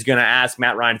 is going to ask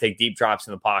Matt Ryan to take deep drops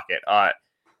in the pocket.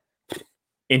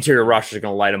 Interior rushers are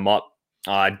going to light him up.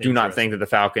 Do not think that the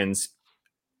Falcons'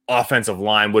 offensive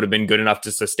line would have been good enough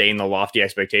to sustain the lofty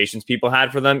expectations people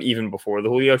had for them even before the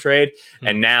Julio trade.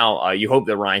 And now you hope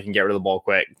that Ryan can get rid of the ball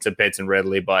quick to Pitts and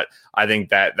Ridley, but I think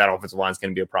that offensive line is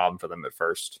going to be a problem for them at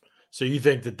first. So you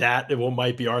think that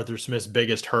might be Arthur Smith's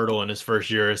biggest hurdle in his first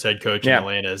year as head coach in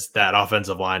Atlanta, is that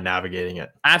offensive line navigating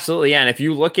it? Absolutely, yeah. And if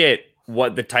you look at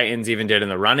what the Titans even did in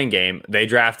the running game, they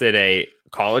drafted a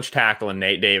college tackle in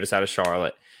Nate Davis out of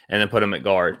Charlotte and then put him at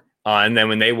guard. And then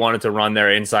when they wanted to run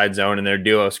their inside zone and their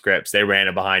duo scripts, they ran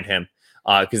it behind him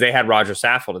because they had Roger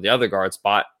Saffold at the other guard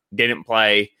spot. Didn't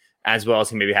play as well as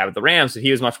he maybe had with the Rams. So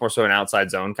he was much more so an outside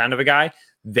zone kind of a guy.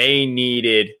 They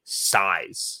needed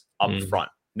size up front.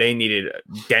 They needed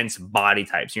dense body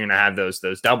types. You're going to have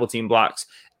those double team blocks,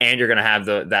 and you're going to have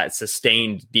that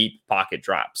sustained deep pocket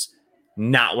drops.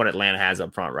 Not what Atlanta has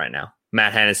up front right now.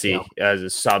 Matt Hennessy is a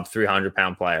sub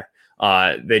 300-pound player.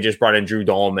 They just brought in Drew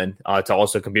Dolman to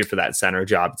also compete for that center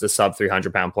job. It's a sub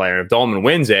 300-pound player. And if Dolman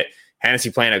wins it,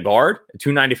 Hennessy playing at guard at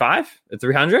 295 at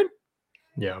 300.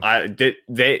 Yeah,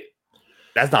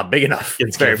 that's not big enough.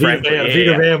 It's very frankly.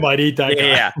 Vita Vea might eat that guy.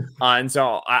 Yeah. And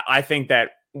so I think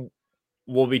that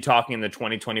we'll be talking in the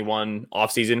 2021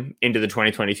 offseason into the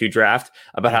 2022 draft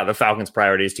about how the Falcons'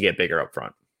 priority is to get bigger up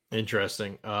front.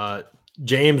 Interesting.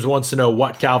 James wants to know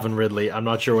what Calvin Ridley. I'm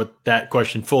not sure what that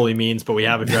question fully means, but we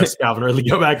have addressed Calvin Ridley.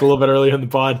 Go back a little bit earlier in the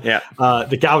pod. Yeah.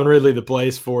 The Calvin Ridley that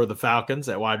plays for the Falcons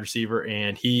at wide receiver,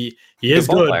 and he is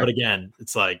good, but again,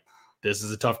 it's like this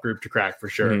is a tough group to crack for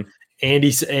sure. Mm-hmm.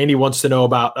 Andy wants to know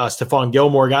about Stephon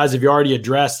Gilmore. Guys, have you already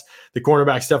addressed the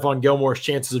cornerback Stephon Gilmore's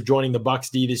chances of joining the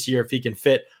Bucs D this year if he can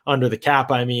fit under the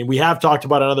cap? I mean, we have talked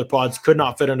about it on other pods, could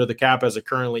not fit under the cap as it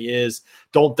currently is.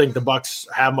 Don't think the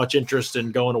Bucs have much interest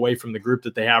in going away from the group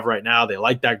that they have right now. They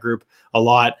like that group a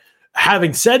lot.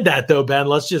 Having said that, though, Ben,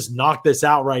 let's just knock this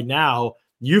out right now.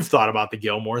 You've thought about the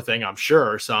Gilmore thing, I'm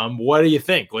sure, some. What do you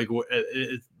think? Like,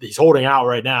 he's holding out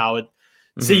right now. It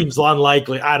seems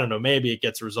unlikely. I don't know. Maybe it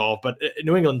gets resolved, but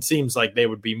New England seems like they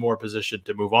would be more positioned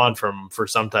to move on for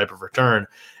some type of return.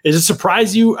 Does it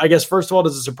surprise you? I guess, first of all,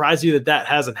 does it surprise you that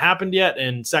hasn't happened yet?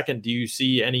 And second, do you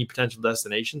see any potential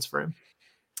destinations for him?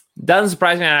 Doesn't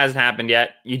surprise me that it hasn't happened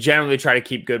yet. You generally try to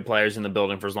keep good players in the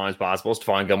building for as long as possible.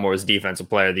 Stephon Gilmore was Defensive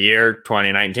Player of the Year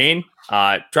 2019.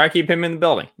 Try to keep him in the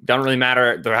building. Doesn't really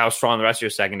matter how strong the rest of your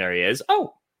secondary is.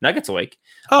 Oh, Nuggets awake.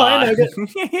 Oh, Nuggets.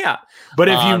 Yeah. But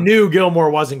if you knew Gilmore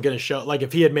wasn't going to show, like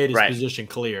if he had made his position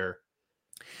clear,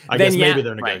 I guess maybe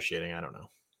they're negotiating. I don't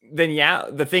know. Then,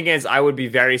 the thing is, I would be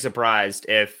very surprised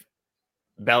if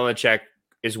Belichick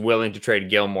is willing to trade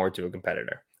Gilmore to a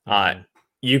competitor.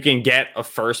 You can get a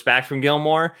first back from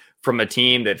Gilmore from a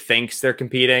team that thinks they're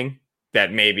competing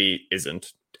that maybe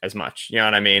isn't as much. You know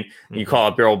what I mean? You call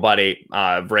up your old buddy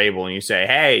Vrabel and you say,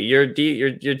 "Hey, your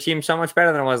team's so much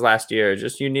better than it was last year.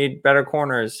 Just you need better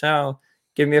corners. So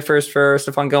give me a first for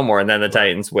Stephon Gilmore." And then the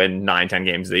Titans win 9-10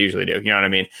 games. They usually do. You know what I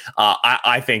mean?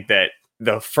 I think that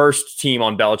the first team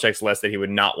on Belichick's list that he would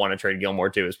not want to trade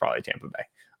Gilmore to is probably Tampa Bay.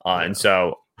 And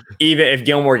so even if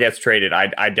Gilmore gets traded,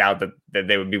 I doubt that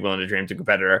they would be willing to trade him to a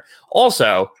competitor.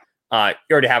 Also, you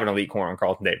already have an elite corner on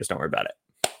Carlton Davis. Don't worry about it.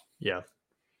 Yeah.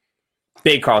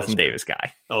 Big Carlton Davis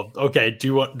guy. Oh, okay.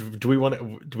 Do we want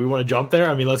to jump there?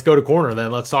 I mean, let's go to corner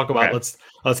then. Let's talk about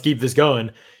let's keep this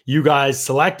going. You guys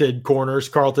selected corners,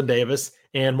 Carlton Davis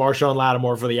and Marshawn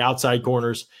Lattimore for the outside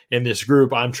corners in this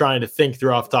group. I'm trying to think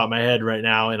through off the top of my head right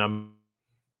now, and I'm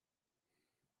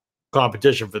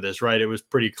competition for this, right? It was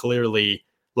pretty clearly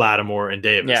Lattimore and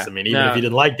Davis. Yeah, I mean, even if you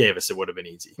didn't like Davis, it would have been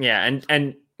easy. Yeah,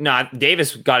 and no,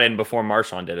 Davis got in before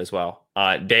Marshawn did as well.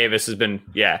 Davis has been,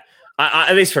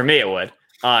 at least for me, it would.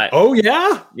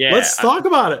 Yeah. Let's talk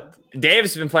about it.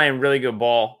 Davis has been playing really good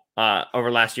ball over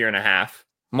the last year and a half.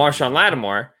 Marshawn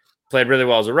Lattimore played really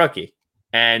well as a rookie.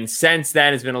 And since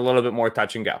then, it's been a little bit more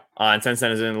touch and go. And since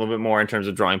then, it's been a little bit more in terms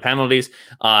of drawing penalties,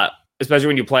 especially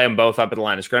when you play them both up at the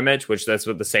line of scrimmage, which that's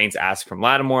what the Saints ask from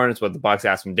Lattimore, and it's what the Bucs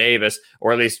asked from Davis,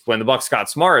 or at least when the Bucs got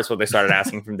smart, it's what they started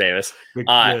asking from Davis.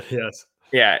 Yes.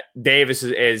 Yeah, Davis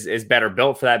is better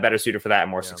built for that, better suited for that,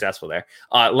 and more successful there.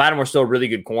 Lattimore's still a really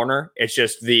good corner. It's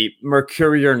just the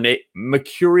mercurial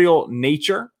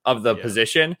nature of the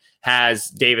position has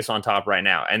Davis on top right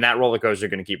now, and that roller coaster is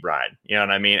going to keep riding. You know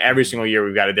what I mean? Every single year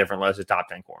we've got a different list of top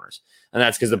 10 corners, and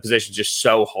that's because the position is just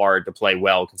so hard to play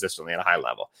well consistently at a high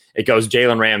level. It goes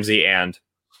Jalen Ramsey and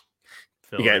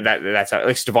that's how,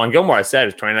 like Stephon Gilmore, I said,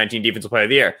 is 2019 Defensive Player of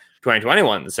the Year.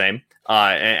 2021 the same.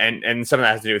 And some of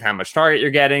that has to do with how much target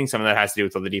you're getting. Some of that has to do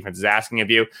with what the defense is asking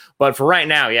of you. But for right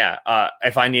now,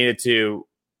 if I needed to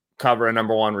cover a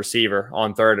number one receiver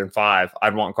on 3rd and 5,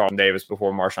 I'd want Carlton Davis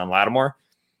before Marshawn Lattimore.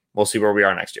 We'll see where we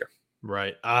are next year.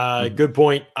 Right. Good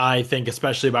point. I think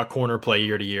especially about corner play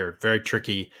year to year, very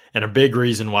tricky, and a big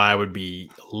reason why I would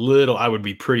be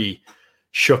pretty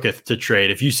shooketh to trade.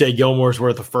 If you say Gilmore's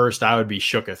worth a first, I would be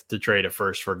shooketh to trade a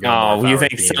first for Gilmore. Oh, you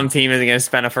think some team isn't going to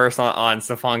spend a first on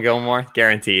Stephon Gilmore?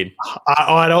 Guaranteed.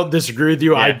 I don't disagree with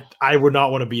you. Yeah. I would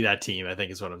not want to be that team, I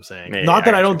think is what I'm saying. Yeah, not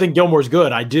that I don't think Gilmore's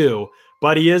good. I do.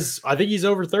 But I think he's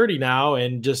over 30 now.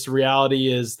 And just the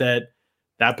reality is that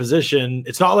that position.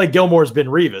 It's not like Gilmore's been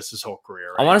Revis his whole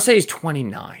career. Right? I want to say he's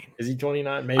 29. Is he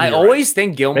 29? Maybe. I always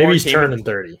think Gilmore. Maybe he's turning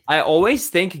 30. I always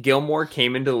think Gilmore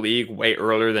came into the league way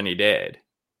earlier than he did.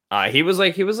 He was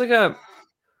like a.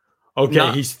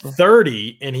 Okay, he's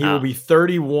 30, and he will be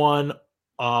 31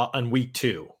 on week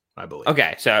 2, I believe.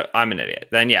 Okay, so I'm an idiot.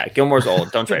 Then yeah, Gilmore's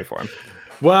old. Don't trade for him.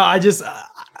 Well, I just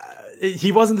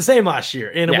he wasn't the same last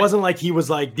year, and it wasn't like he was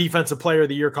like defensive player of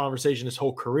the year conversation his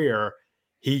whole career.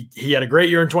 He had a great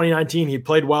year in 2019. He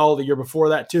played well the year before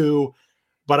that too.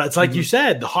 But it's like you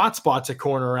said, the hot spots at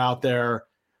corner are out there.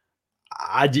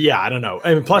 I don't know.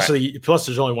 I mean, plus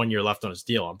there's only 1 year left on his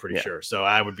deal, I'm pretty sure. So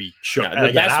I would be sure. No,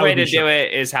 the best way to do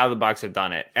it is how the Bucks have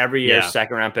done it. Every year,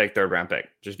 second round pick, third round pick.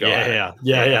 Just go.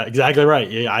 Yeah, exactly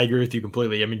right. Yeah, I agree with you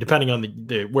completely. I mean, depending on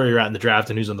the where you're at in the draft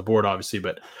and who's on the board, obviously,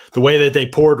 but the way that they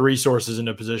poured resources in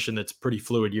a position that's pretty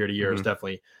fluid year to year is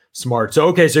definitely smart. So,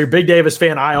 okay, so you're a big Davis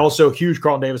fan. I also huge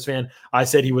Carlton Davis fan. I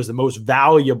said he was the most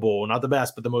valuable, not the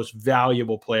best, but the most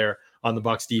valuable player on the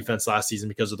Bucks defense last season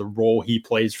because of the role he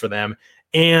plays for them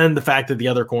and the fact that the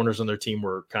other corners on their team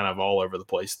were kind of all over the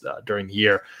place during the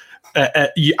year.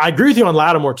 I agree with you on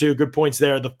Lattimore too. Good points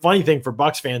there. The funny thing for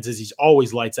Bucks fans is he's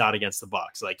always lights out against the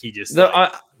Bucks. Like he just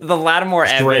the Lattimore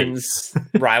Evans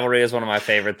rivalry is one of my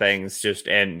favorite things just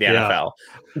in the NFL.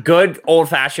 Good old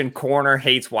fashioned corner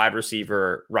hates wide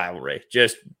receiver rivalry.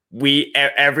 Just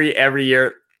every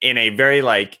year in a very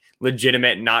like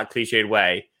legitimate, not cliched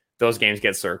way, those games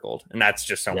get circled, and that's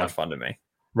just so much fun to me.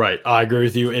 Right. I agree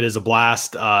with you. It is a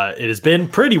blast. It has been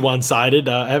pretty one-sided.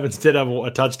 Evans did have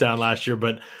a touchdown last year,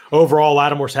 but overall,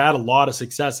 Lattimore's had a lot of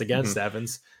success against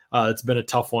Evans. It's been a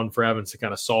tough one for Evans to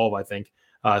kind of solve, I think,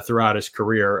 throughout his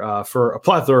career for a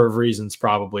plethora of reasons,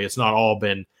 probably. It's not all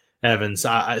been Evans.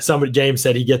 James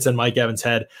said he gets in Mike Evans'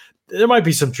 head. There might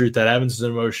be some truth that Evans is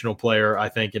an emotional player, I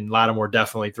think, and Lattimore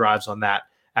definitely thrives on that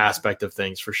aspect of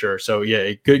things for sure. So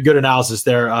yeah, good analysis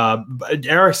there.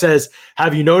 Eric says,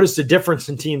 have you noticed a difference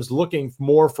in teams looking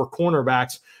more for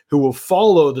cornerbacks who will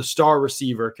follow the star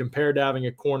receiver compared to having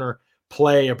a corner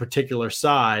play a particular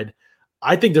side?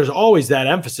 I think there's always that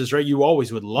emphasis, right? You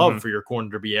always would love for your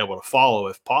corner to be able to follow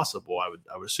if possible. I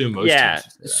would assume most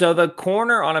teams. So the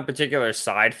corner on a particular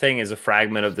side thing is a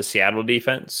fragment of the Seattle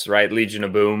defense, right? Legion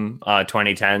of Boom,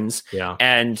 2010s. Yeah.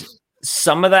 And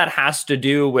some of that has to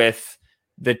do with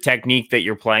the technique that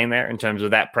you're playing there in terms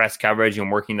of that press coverage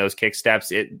and working those kick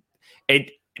steps. It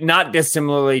not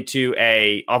dissimilarly to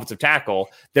a offensive tackle,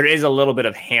 there is a little bit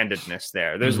of handedness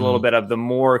there. There's a little bit of the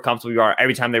more comfortable you are.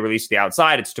 Every time they release to the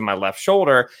outside, it's to my left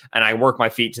shoulder, and I work my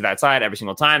feet to that side every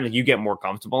single time. And you get more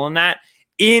comfortable in that.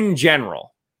 In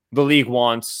general, the league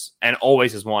wants and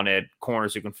always has wanted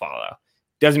corners who can follow.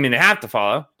 Doesn't mean they have to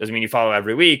follow. Doesn't mean you follow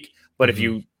every week. But if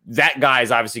you that guy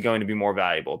is obviously going to be more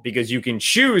valuable because you can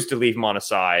choose to leave him on a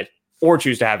side or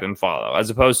choose to have him follow, as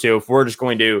opposed to if we're just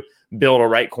going to build a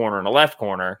right corner and a left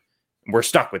corner, we're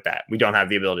stuck with that. We don't have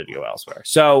the ability to go elsewhere.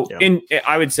 So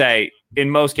I would say in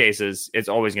most cases, it's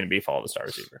always going to be follow the star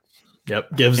receiver.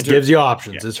 Yep. Gives you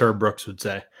options, as Herb Brooks would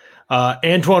say.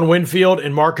 Antoine Winfield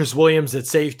and Marcus Williams at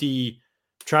safety,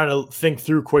 trying to think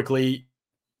through quickly.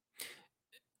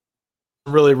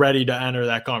 Really ready to enter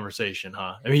that conversation,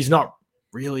 huh? I mean, he's not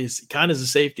really kind of as a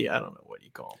safety. I don't know what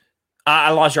you call him.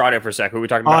 I lost your audio for a sec. Who are we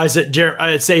talking about? I said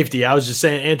safety. I was just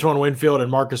saying Antoine Winfield and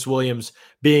Marcus Williams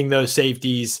being those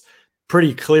safeties.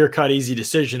 Pretty clear-cut, easy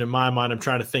decision in my mind. I'm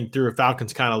trying to think through if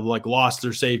Falcons kind of like lost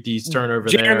their safeties, turnover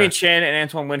there. Jeremy Chin and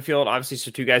Antoine Winfield, obviously,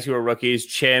 so two guys who are rookies.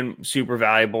 Chin, super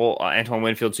valuable. Antoine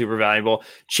Winfield, super valuable.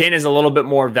 Chin is a little bit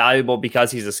more valuable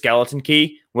because he's a skeleton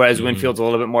key, whereas Winfield's a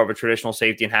little bit more of a traditional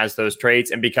safety and has those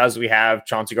traits. And because we have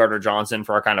Chauncey Gardner-Johnson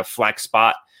for our kind of flex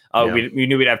spot, we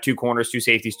knew we'd have two corners, two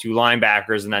safeties, two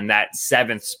linebackers, and then that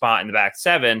seventh spot in the back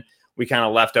seven, we kind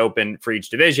of left open for each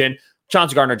division.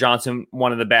 Chauncey Gardner-Johnson,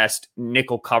 one of the best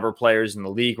nickel cover players in the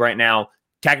league right now,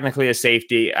 technically a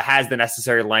safety, has the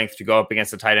necessary length to go up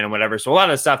against the tight end and whatever. So a lot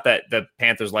of the stuff that the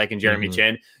Panthers like in Jeremy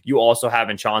Chin, you also have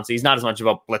in Chauncey. He's not as much of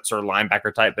a blitzer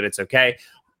linebacker type, but it's okay.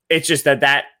 It's just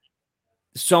that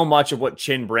so much of what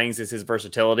Chin brings is his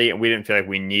versatility, and we didn't feel like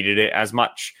we needed it as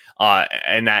much.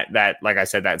 And that, like I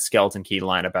said, that skeleton key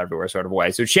lineup everywhere sort of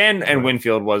way. So Chin and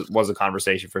Winfield was a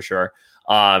conversation for sure.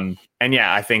 And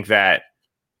yeah, I think that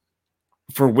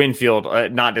for Winfield,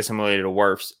 not dissimilar to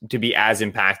Wirfs, to be as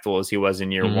impactful as he was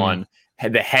in year one,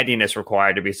 the headiness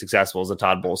required to be successful as a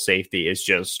Todd Bowles safety is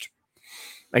just,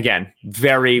 again,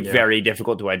 very, very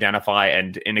difficult to identify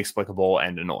and inexplicable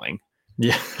and annoying.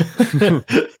 Yeah,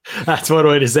 that's one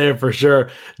way to say it for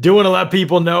sure. Do want to let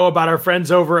people know about our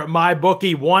friends over at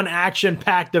MyBookie. One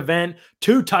action-packed event,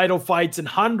 2 title fights, and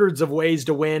hundreds of ways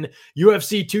to win.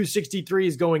 UFC 263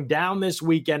 is going down this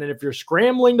weekend, and if you're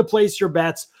scrambling to place your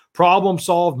bets, problem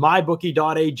solved.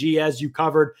 MyBookie.ag has you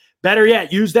covered. Better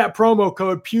yet, use that promo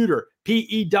code PEWTER,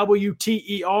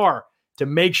 PEWTER, to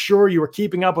make sure you are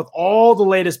keeping up with all the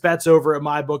latest bets over at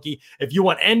MyBookie. If you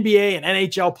want NBA and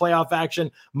NHL playoff action,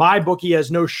 MyBookie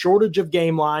has no shortage of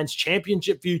game lines,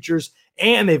 championship futures,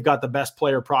 and they've got the best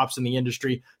player props in the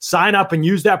industry. Sign up and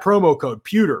use that promo code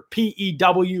PEWTER,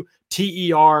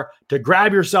 PEWTER, to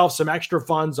grab yourself some extra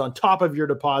funds on top of your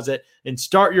deposit and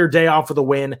start your day off with a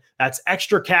win. That's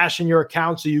extra cash in your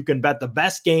account so you can bet the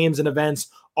best games and events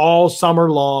all summer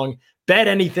long. Bet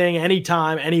anything,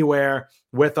 anytime, anywhere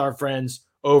with our friends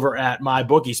over at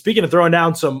MyBookie. Speaking of throwing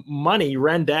down some money,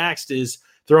 Ren Daxt is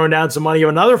throwing down some money.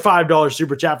 Another $5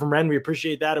 super chat from Ren. We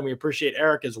appreciate that, and we appreciate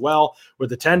Eric as well with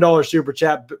the $10 super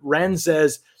chat. Ren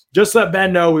says, just let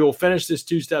Ben know we will finish this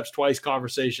 2 steps twice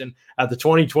conversation at the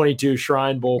 2022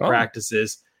 Shrine Bowl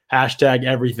practices. Hashtag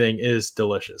everything is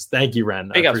delicious. Thank you,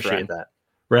 Ren. I appreciate that.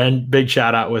 Ren, big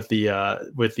shout out with the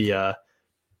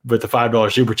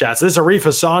 $5 super chat. So this Arif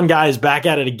Hassan guy is back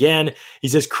at it again. He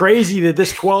says, crazy that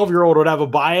this 12-year-old would have a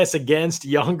bias against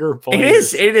younger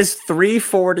players. It is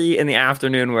 3:40 in the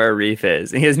afternoon where Arif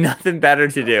is. And he has nothing better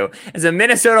to do as a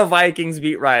Minnesota Vikings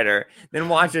beat writer than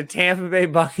watch a Tampa Bay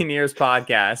Buccaneers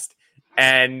podcast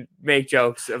and make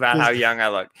jokes about how young I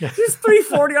look. It's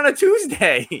 3:40 on a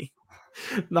Tuesday.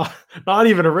 Not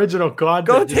even original content.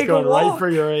 Go take a walk. Right for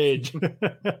your age.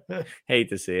 Hate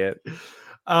to see it.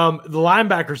 The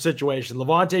linebacker situation,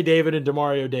 Lavonte David and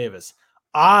Demario Davis.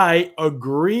 I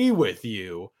agree with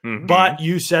you, but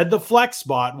you said the flex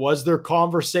spot. Was there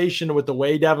conversation with the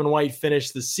way Devin White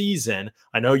finished the season?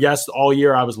 I know, yes, all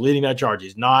year I was leading that charge.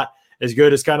 He's not as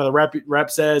good as kind of the rep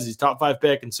says. He's top 5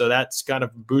 pick, and so that's kind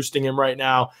of boosting him right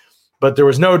now. But there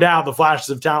was no doubt the flashes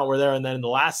of talent were there. And then in the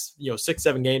last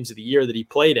 6-7 games of the year that he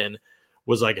played in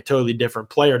was like a totally different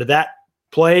player. Did that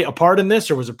play a part in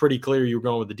this, or was it pretty clear you were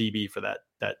going with the DB for that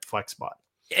flex spot?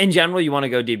 In general, you want to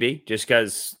go DB just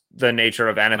because the nature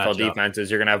of NFL defenses,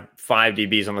 you're going to have 5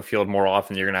 DBs on the field more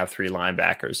often. You're going to have 3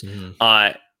 linebackers.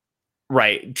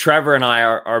 Right. Trevor and I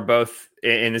are both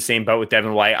in the same boat with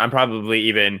Devin White. I'm probably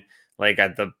even like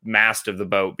at the mast of the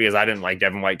boat because I didn't like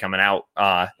Devin White coming out.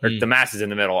 Or the mast is in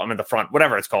the middle. I'm at the front,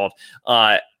 whatever it's called.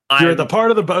 You're at the part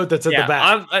of the boat that's at the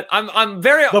back. I'm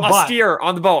very austere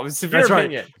on the boat. Severe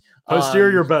opinion. Right.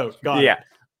 Posterior boat. Got it.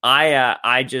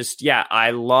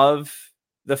 I love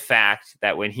the fact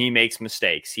that when he makes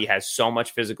mistakes, he has so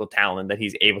much physical talent that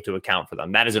he's able to account for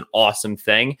them. That is an awesome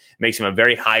thing. It makes him a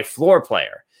very high floor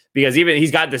player because even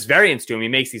he's got this variance to him. He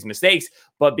makes these mistakes,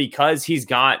 but because he's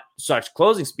got such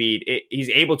closing speed, he's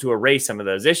able to erase some of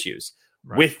those issues.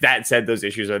 Right. With that said, those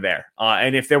issues are there.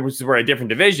 And if there were a different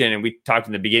division, and we talked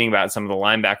in the beginning about some of the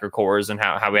linebacker cores and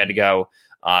how we had to go,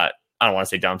 I don't want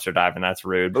to say dumpster diving, that's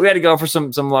rude, but we had to go for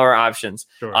some lower options.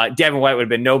 Sure. Devin White would have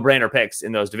been no-brainer picks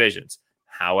in those divisions.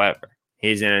 However,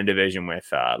 he's in a division with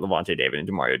Lavonte David and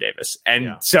Demario Davis.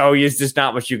 And so there's just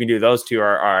not much you can do. Those two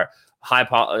are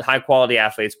high-quality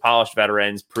athletes, polished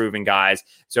veterans, proven guys.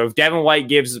 So if Devin White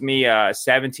gives me a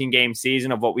 17-game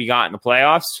season of what we got in the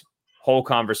playoffs, whole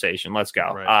conversation. Let's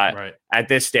go. Right. At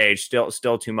this stage,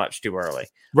 still too much too early.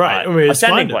 Right. I mean, it's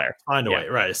ascending player. Find a way.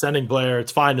 Right. Ascending player.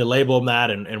 It's fine to label him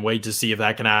that and wait to see if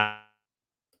that can happen.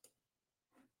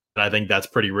 I think that's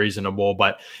pretty reasonable.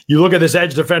 But you look at this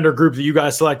edge defender group that you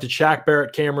guys selected: Shaq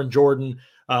Barrett, Cameron Jordan.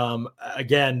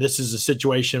 Again, this is a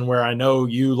situation where I know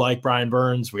you like Brian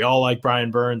Burns. We all like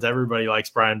Brian Burns. Everybody likes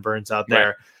Brian Burns out there.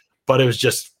 Right. But it was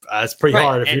just it's pretty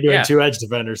hard if you're doing 2 edge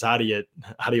defenders. How do you?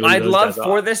 I'd love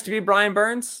for this to be Brian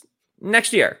Burns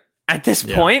next year. At this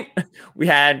point, we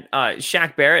had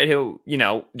Shaq Barrett, who,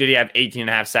 did he have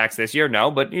 18.5 sacks this year? No,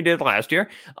 but he did last year.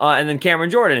 And then Cameron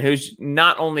Jordan, who's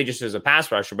not only just as a pass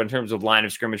rusher, but in terms of line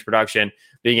of scrimmage production,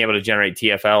 being able to generate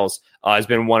TFLs, has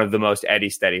been one of the most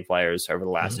steady players over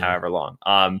the last however long.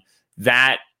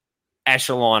 That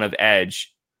echelon of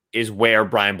edge is where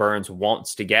Brian Burns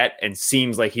wants to get and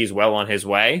seems like he's well on his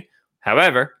way.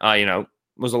 However,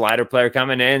 was a lighter player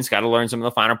coming in. He's got to learn some of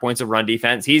the finer points of run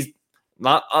defense. He's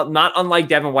not unlike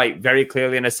Devin White, very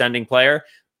clearly an ascending player.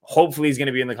 Hopefully he's going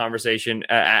to be in the conversation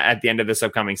at the end of this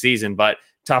upcoming season, but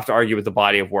tough to argue with the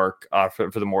body of work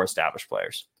for the more established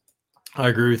players. I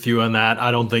agree with you on that. I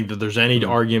don't think that there's any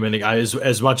argument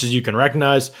as much as you can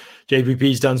recognize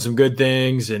JPP's done some good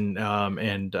things and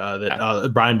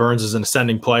Brian Burns is an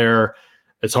ascending player.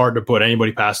 it's hard to put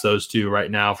anybody past those two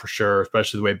right now for sure,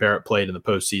 especially the way Barrett played in the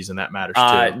postseason. That matters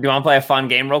too. Do you want to play a fun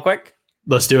game real quick?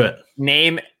 Let's do it.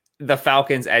 Name the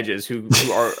Falcons edges who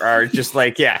are just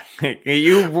like,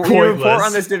 you report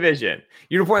on this division.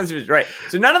 You report on this division, right?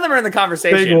 So none of them are in the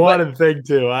conversation. Thing one and thing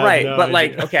two. Right, but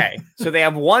like, okay. So they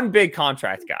have one big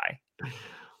contract guy,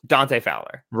 Dante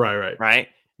Fowler. Right.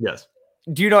 Yes.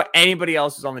 Do you know anybody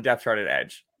else who's on the depth chart at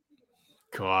edge?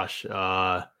 Gosh,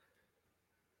 no.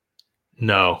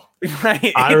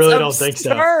 Right? I really don't think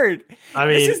so. I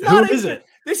mean, who is it?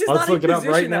 This is not a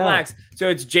position that lacks. So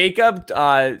it's Jacob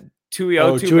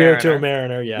Tuio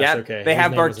Mariner. Yes. Yep. Okay. They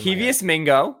have Barkevius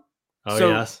Mingo. Oh,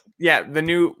 yes. Yeah, the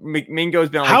new Mingo's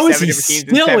been on like How 7 different teams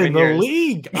still in 7 in the years.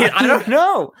 League? I don't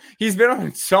know. He's been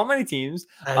on so many teams.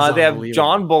 They have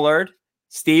John Bullard,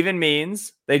 Steven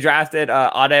Means. They drafted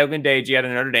Ade Ogundeji out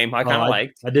of Notre Dame, who I kind of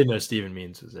liked. I did know Steven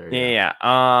Means was there. Yeah.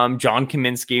 John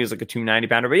Kaminsky was like a 290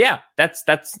 pounder. But yeah, that's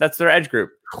their edge group.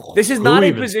 This is not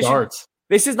a position. Starts?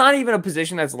 This is not even a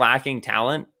position that's lacking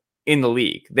talent in the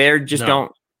league. They're just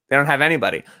don't have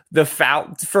anybody.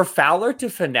 For Fowler to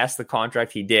finesse the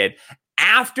contract he did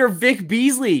after Vic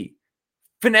Beasley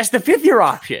finessed the 5th-year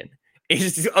option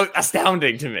is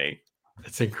astounding to me.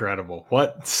 It's incredible.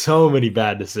 So many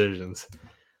bad decisions.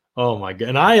 Oh my God.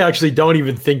 And I actually don't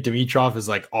even think Dimitroff is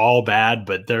like all bad,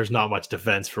 but there's not much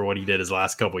defense for what he did his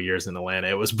last couple of years in Atlanta.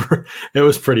 It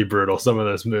was pretty brutal, some of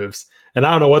those moves. And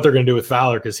I don't know what they're going to do with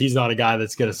Fowler because he's not a guy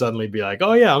that's going to suddenly be like,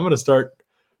 oh yeah, I'm going to start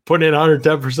putting in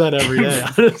 110% every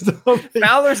day.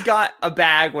 Fowler's got a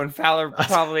bag when Fowler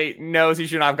probably knows he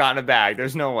should not have gotten a bag.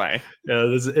 There's no way. Yeah,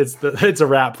 it's a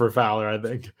wrap for Fowler, I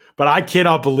think. But I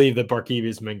cannot believe that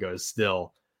Barkevius Mingo is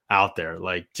still out there.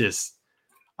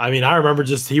 I remember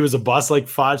he was a bust like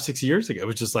 5-6 years ago. It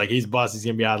was just like, he's a bust, he's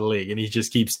going to be out of the league. And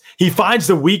he finds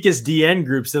the weakest DN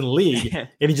groups in the league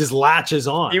and he just latches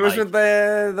on. He was with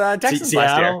the Texans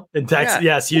last year. In Texas,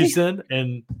 yes, Houston.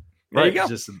 And there you go.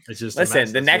 It's just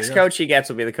listen, the next coach he gets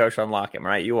will be the coach to unlock him,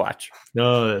 right? You watch.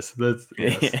 No, yes,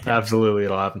 absolutely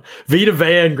it'll happen. Vita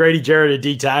Vea and Grady Jarrett at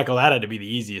D tackle, that had to be the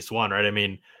easiest one, right? I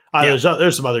mean, there's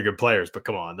some other good players, but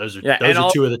come on, those are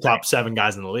two of the top 7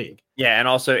 guys in the league. Yeah, and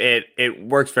also it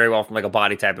works very well from like a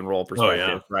body type and role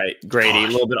perspective, right? Grady, a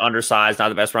little bit undersized, not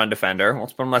the best run defender.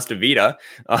 Let's put him less to Vita.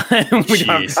 We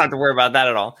don't have to worry about that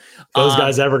at all. If those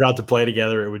guys ever got to play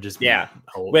together, it would just be a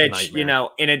nightmare.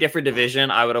 In a different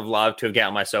division, I would have loved to have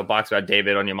gotten my soapbox about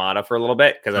David Onyemata for a little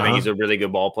bit because I think he's a really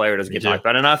good ball player. Doesn't get talked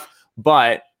about enough,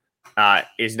 but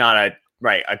is not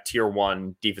a tier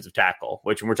 1 defensive tackle,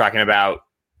 which when we're talking about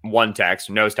one tags,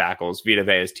 nose tackles, Vita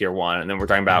Vea is tier 1, and then we're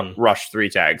talking about rush 3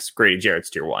 tags, Grady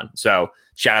Jarrett's tier 1. So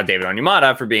shout out David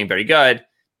Onyemata for being very good.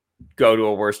 Go to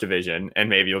a worse division, and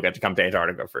maybe you'll get to come to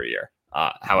Antarctica for a year.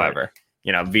 However,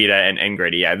 Vita and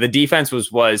Grady, the defense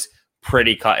was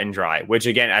pretty cut and dry. Which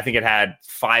again, I think it had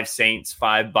 5 Saints,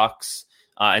 5 Bucks,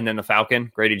 and then the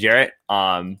Falcon, Grady Jarrett.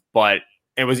 But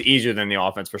it was easier than the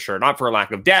offense for sure. Not for a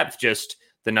lack of depth, just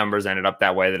the numbers ended up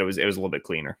that way that it was a little bit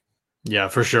cleaner. Yeah,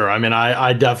 for sure. I mean,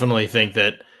 I definitely think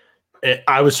that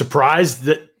I was surprised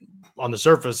that on the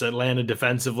surface, Atlanta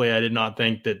defensively, I did not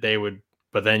think that they would.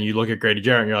 But then you look at Grady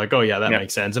Jarrett and you're like, oh, yeah, that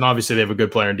makes sense. And obviously they have a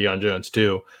good player in Deion Jones,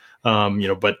 too.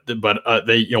 But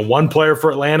they, one player for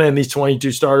Atlanta in these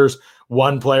 22 starters,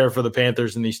 one player for the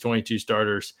Panthers in these 22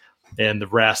 starters, and the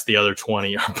rest, the other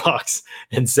 20 are Bucks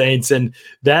and Saints. And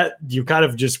that you kind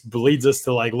of just leads us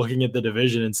to like looking at the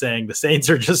division and saying the Saints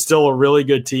are just still a really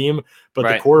good team. But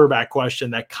the quarterback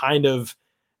question that kind of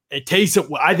it takes it.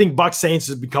 I think Bucks Saints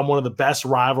has become one of the best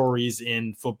rivalries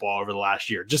in football over the last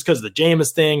year, just because of the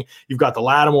Jameis thing. You've got the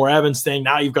Lattimore Evans thing.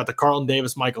 Now you've got the Carlton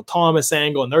Davis, Michael Thomas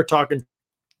angle, and they're talking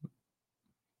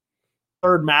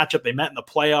third matchup. They met in the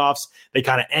playoffs. They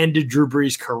kind of ended Drew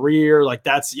Brees' career. Like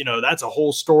that's a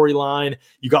whole storyline.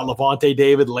 You got Levante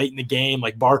David late in the game,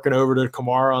 like barking over to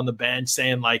Kamara on the bench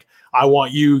saying like, I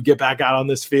want you to get back out on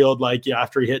this field. Like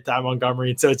after he hit Ty Montgomery.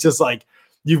 And so it's just like,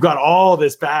 you've got all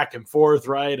this back and forth,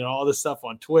 right? And all this stuff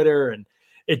on Twitter. And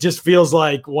it just feels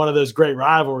like one of those great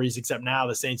rivalries, except now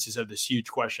the Saints just have this huge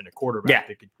question at quarterback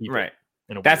that could keep it.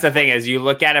 That's the thing is you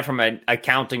look at it from an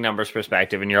accounting numbers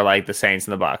perspective and you're like the Saints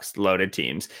and the Bucks, loaded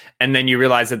teams. And then you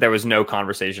realize that there was no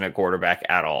conversation at quarterback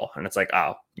at all. And it's like,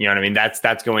 oh, you know what I mean?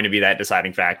 That's going to be that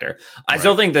deciding factor. I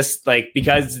still think this, like,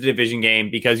 because it's a division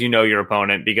game, because you know your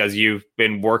opponent, because you've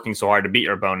been working so hard to beat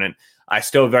your opponent, I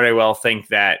still very well think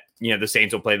that, the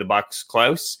Saints will play the Bucks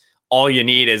close. All you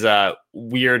need is a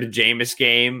weird Jameis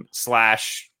game /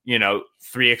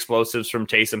 3 explosives from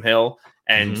Taysom Hill.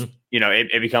 And,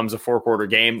 it becomes a 4-quarter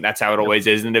game. That's how it always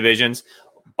is in divisions.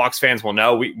 Bucks fans will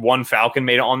know, one Falcon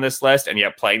made it on this list, and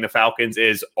yet playing the Falcons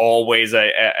is always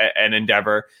an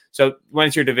endeavor. So when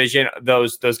it's your division,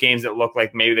 those games that look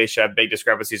like maybe they should have big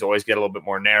discrepancies always get a little bit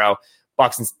more narrow.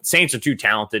 Bucks and Saints are too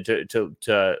talented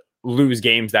to lose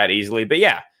games that easily. But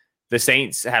yeah, the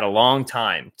Saints had a long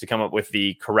time to come up with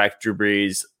the correct Drew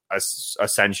Brees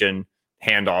ascension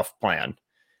handoff plan.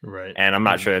 Right. And I'm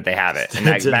not sure that they have it. And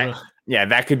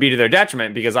that could be to their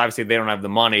detriment because obviously they don't have the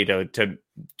money to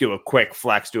do a quick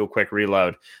flex, do a quick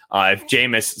reload. If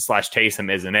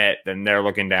Jameis/Taysom isn't it, then they're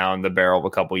looking down the barrel of a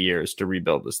couple years to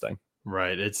rebuild this thing.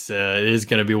 Right. It is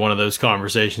going to be one of those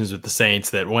conversations with the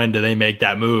Saints that when do they make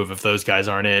that move if those guys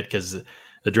aren't it? Because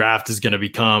the draft is going to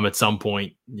become at some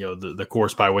point, the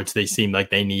course by which they seem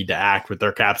like they need to act with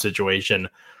their cap situation.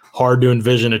 Hard to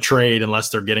envision a trade unless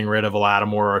they're getting rid of a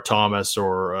Lattimore or a Thomas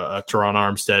or a Teron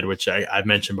Armstead, which I've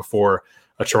mentioned before.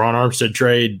 A Teron Armstead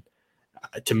trade,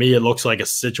 to me, it looks like a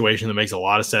situation that makes a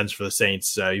lot of sense for the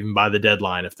Saints, even by the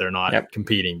deadline if they're not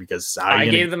competing. Because I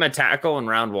gave them a tackle in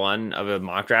round 1 of a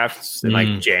mock draft in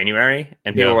like January,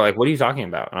 and people were like, "What are you talking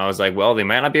about?" And I was like, "Well, they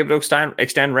might not be able to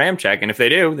extend Ramczyk, and if they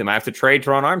do, they might have to trade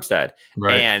Teron Armstead."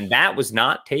 Right. And that was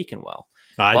not taken well.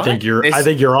 I think you're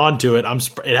onto it.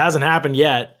 It hasn't happened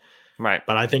yet. Right.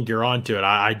 But I think you're onto it.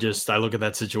 I look at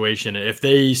that situation. If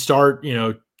they start,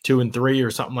 2 and 3 or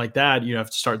something like that, you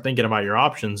have to start thinking about your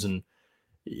options, and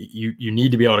you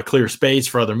need to be able to clear space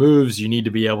for other moves. You need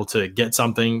to be able to get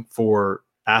something for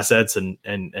assets, and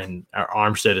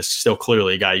Armstead is still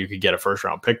clearly a guy you could get a first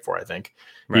round pick for, I think,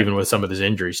 even with some of his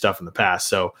injury stuff in the past.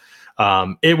 So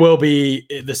it will be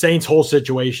the Saints' whole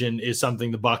situation is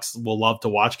something the Bucks will love to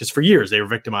watch because for years they were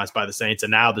victimized by the Saints,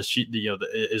 and now the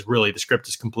script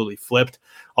is completely flipped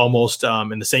almost.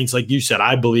 And the Saints, like you said,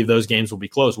 I believe those games will be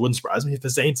close. Wouldn't surprise me if the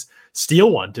Saints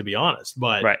steal one, to be honest.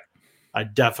 But I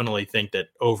definitely think that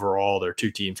overall they're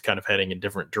two teams kind of heading in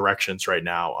different directions right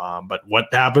now. But what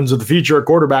happens with the future at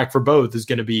quarterback for both is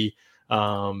going to be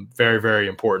very, very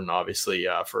important, obviously,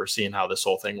 for seeing how this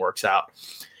whole thing works out.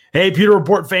 Hey, Pewter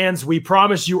Report fans, we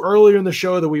promised you earlier in the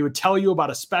show that we would tell you about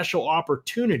a special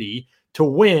opportunity to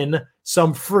win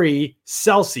some free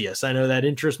Celsius. I know that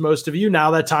interests most of you.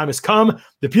 Now that time has come.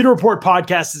 The Pewter Report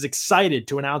podcast is excited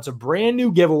to announce a brand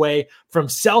new giveaway from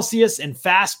Celsius and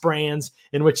Fast Brands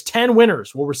in which 10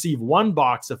 winners will receive 1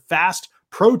 box of Fast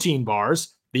protein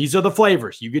bars. These are the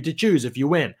flavors. You get to choose if you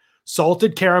win.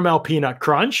 Salted caramel peanut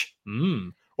crunch.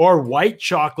 Or white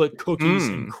chocolate cookies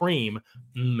and cream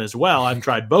as well. I've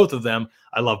tried both of them.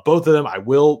 I love both of them. I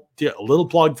will do a little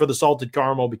plug for the salted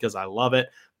caramel because I love it,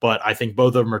 but I think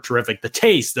both of them are terrific. The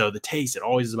taste, it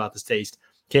always is about this taste.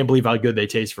 Can't believe how good they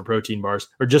taste for protein bars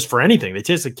or just for anything. They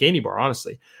taste like candy bar,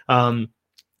 honestly. And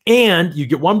you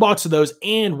get 1 box of those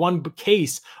and 1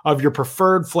 case of your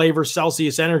preferred flavor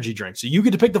Celsius energy drink. So you get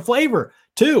to pick the flavor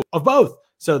too of both.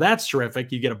 So that's terrific.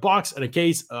 You get a box and a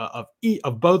case of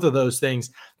both of those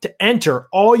things. To enter,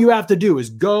 all you have to do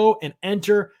is go and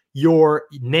enter your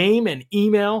name and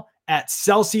email at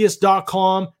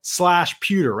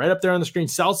celsius.com/pewter. Right up there on the screen,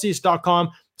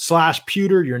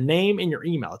 celsius.com/pewter, your name and your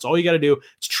email. It's all you got to do.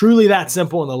 It's truly that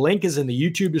simple. And the link is in the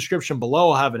YouTube description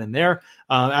below. I'll have it in there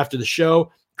after the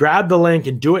show. Grab the link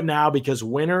and do it now because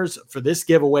winners for this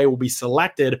giveaway will be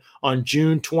selected on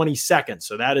June 22nd.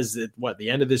 So that is the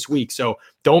end of this week. So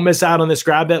don't miss out on this.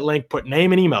 Grab that link, put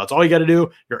name and email. It's all you got to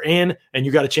do. You're in, and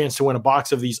you got a chance to win a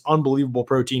box of these unbelievable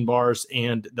protein bars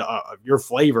and your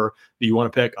flavor that you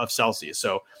want to pick of Celsius.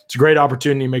 So it's a great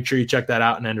opportunity. Make sure you check that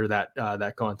out and enter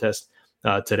that contest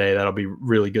today. That'll be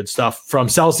really good stuff from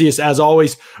Celsius as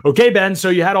always. Okay, Ben. So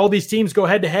you had all these teams go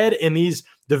head to head in these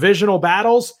divisional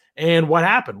battles. And what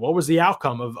happened? What was the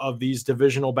outcome of these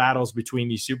divisional battles between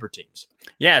these super teams?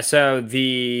 Yeah, so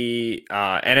the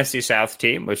NFC South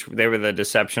team, which they were the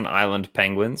Deception Island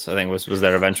Penguins, I think was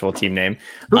their eventual team name.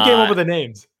 Who came up with the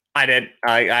names? I did.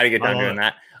 I had to get done doing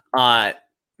that.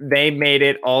 They made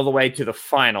it all the way to the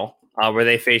final where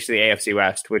they faced the AFC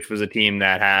West, which was a team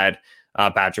that had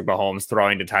Patrick Mahomes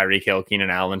throwing to Tyreek Hill, Keenan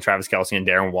Allen, Travis Kelce, and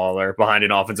Darren Waller behind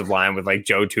an offensive line with like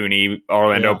Joe Thuney,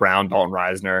 Orlando Brown, Dalton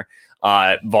Reisner,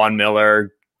 Von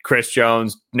Miller, Chris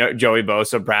Jones, Joey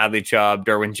Bosa, Bradley Chubb,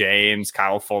 Derwin James,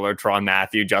 Kyle Fuller, Tron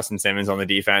Matthew, Justin Simmons on the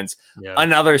defense. Yeah.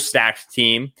 Another stacked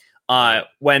team.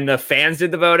 When the fans did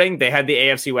the voting, they had the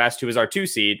AFC West, who was our 2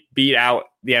 seed, beat out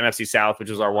the NFC South, which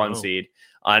was our 1 seed.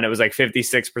 And it was like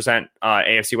 56%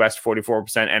 AFC West,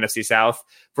 44% NFC South.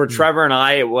 For Trevor and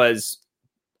I was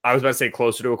about to say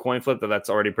closer to a coin flip, but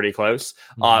that's already pretty close.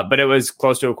 But it was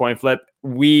close to a coin flip.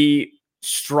 We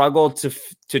struggled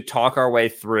to talk our way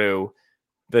through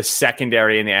the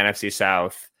secondary in the NFC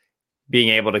South being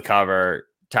able to cover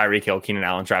Tyreek Hill, Keenan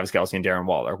Allen, Travis Kelce, and Darren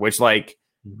Waller, which like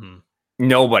Mm-hmm.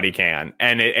 Nobody can.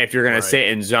 And if you're going Right. to sit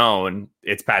in zone,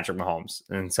 it's Patrick Mahomes.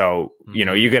 And so,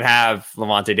 you could have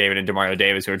Lavonte David and Demario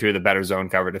Davis, who are two of the better zone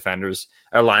cover defenders,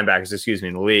 or linebackers,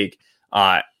 in the league.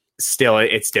 Still,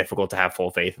 it's difficult to have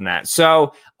full faith in that.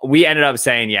 So we ended up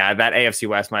saying, that AFC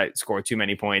West might score too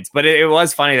many points. But it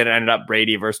was funny that it ended up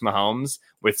Brady versus Mahomes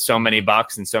with so many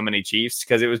Bucs and so many Chiefs,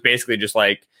 because it was basically just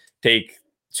like take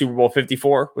Super Bowl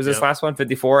 54 was this last one,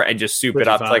 54, and just soup 55, it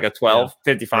up to like a 12,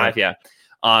 55. Yeah.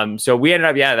 So we ended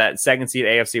up, that second seed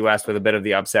AFC West with a bit of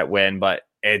the upset win, but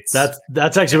that's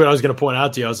actually what I was going to point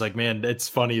out to you. I was like, man, it's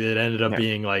funny that it ended up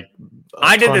being like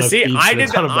I did the seed. I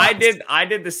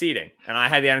did the seeding, and I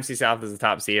had the NFC South as the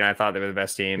top seed, and I thought they were the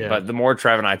best team. Yeah. But the more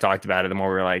Trev and I talked about it, the more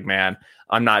we were like, man,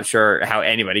 I'm not sure how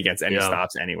anybody gets any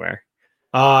stops anywhere.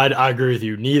 I agree with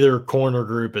you. Neither corner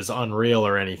group is unreal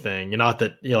or anything. Not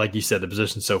that, like you said, the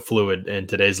position's so fluid in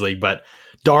today's league, but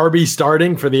Darby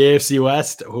starting for the AFC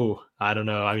West. Ooh, I don't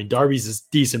know. I mean, Darby's a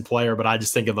decent player, but I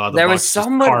just think of the other Bucs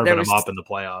carving him up in the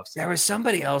playoffs. There was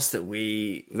somebody else there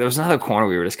was another corner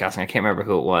we were discussing. I can't remember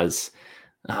who it was.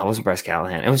 It wasn't Bryce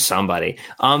Callahan. It was somebody.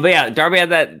 But yeah, Darby had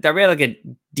like a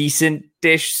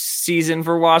decent-ish season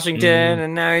for Washington,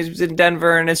 and now he's in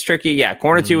Denver, and it's tricky. Yeah,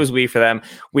 corner 2 was weak for them.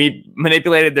 We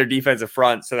manipulated their defensive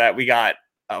front so that we got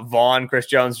Vaughn, Chris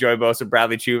Jones, Joey Bosa,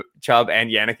 Bradley Chubb, and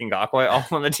Yannick Ngakoue all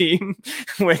on the team,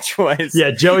 which was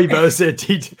Joey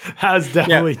Bosa has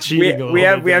definitely cheating. We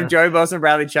have Joey Bosa and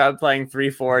Bradley Chubb playing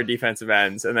 3-4 defensive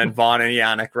ends, and then Vaughn and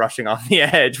Yannick rushing on the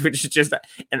edge, which is just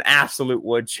an absolute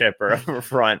wood chipper over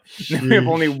front. We have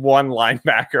only one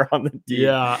linebacker on the team,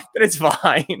 but it's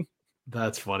fine.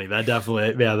 That's funny. That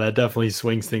definitely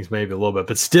swings things maybe a little bit,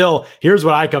 but still, here's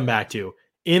what I come back to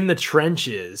in the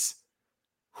trenches.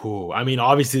 I mean,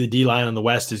 obviously the D-line on the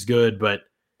West is good, but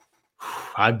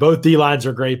both D-lines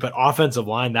are great, but offensive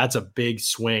line, that's a big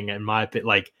swing in my opinion.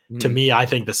 Like, to me, I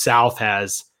think the South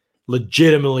has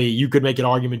legitimately, you could make an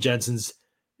argument Jensen's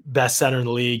best center in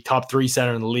the league, top 3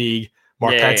 center in the league.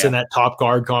 Marquette's in that top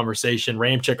guard conversation.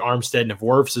 Ramczyk, Armstead, and if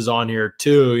Wirfs is on here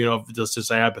too, just to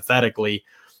say hypothetically,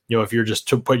 if you're just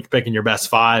picking your best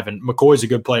 5, and McCoy's a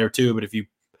good player too, but if you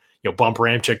bump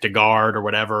Ramczyk to guard or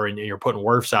whatever, and you're putting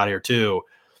Wirfs out here too,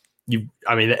 if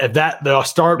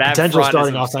the potential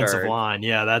starting offensive line,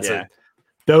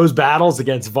 those battles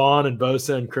against Vaughn and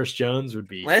Bosa and Chris Jones would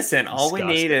be. Listen, all we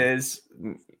need is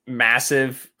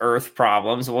massive earth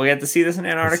problems. We'll get to see this in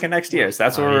Antarctica next year. So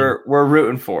that's what we're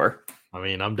rooting for. I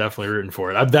mean, I'm definitely rooting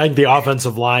for it. I think the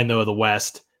offensive line though of the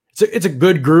West, it's a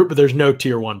good group, but there's no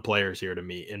tier 1 players here to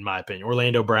me, in my opinion.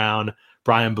 Orlando Brown,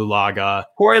 Brian Bulaga,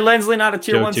 Corey Lindsley, not a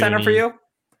tier 1 center for you.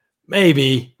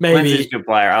 Maybe. He's a good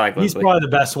player. I like Lindsley. He's probably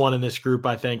the best one in this group,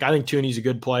 I think. I think Tooney's a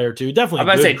good player too. Definitely. I'm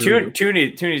about to say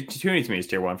Tooney to me is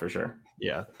tier 1 for sure.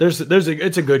 Yeah,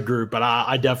 it's a good group, but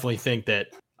I definitely think that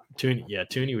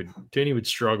Tooney would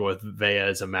struggle with Vea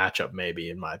as a matchup, maybe,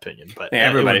 in my opinion. But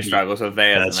everybody struggles with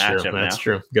Vea as a matchup. That's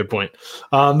true. Good point.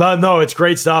 No, it's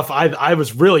great stuff. I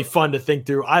was really fun to think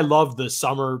through. I love the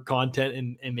summer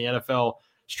content in the NFL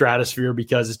stratosphere,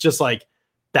 because it's just like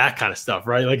that kind of stuff,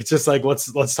 right? Like, it's just like,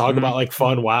 let's talk about like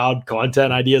fun, wild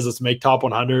content ideas. Let's make top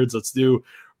 100s. Let's do,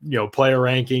 player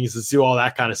rankings. Let's do all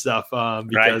that kind of stuff.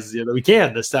 Because we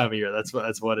can this time of year. That's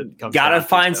what it comes. Got to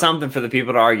find something for the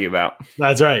people to argue about.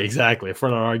 That's right. Exactly. If we're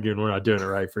not arguing, we're not doing it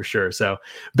right, for sure. So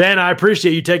Ben, I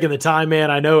appreciate you taking the time,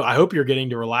 man. I hope you're getting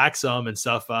to relax some and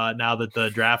stuff now that the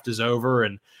draft is over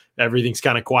and everything's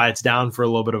kind of quiets down for a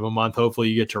little bit of a month. Hopefully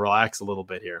you get to relax a little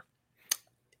bit here.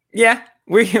 Yeah,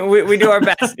 we do our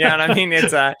best. You know what I mean?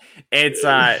 It's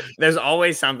there's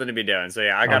always something to be doing. So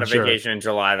yeah, I got a vacation in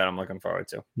July that I'm looking forward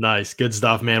to. Nice. Good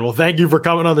stuff, man. Well, thank you for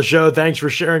coming on the show. Thanks for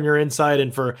sharing your insight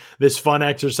and for this fun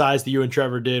exercise that you and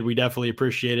Trevor did. We definitely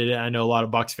appreciated it. I know a lot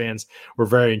of Bucs fans were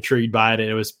very intrigued by it, and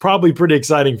it was probably pretty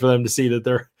exciting for them to see that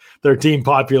their team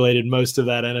populated most of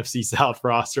that NFC South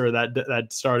roster, that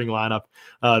starting lineup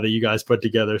that you guys put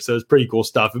together. So it's pretty cool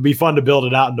stuff. It'd be fun to build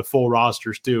it out into full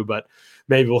rosters too, but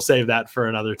maybe we'll save that for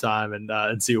another time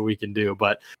and see what we can do.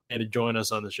 But and to join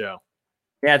us on the show.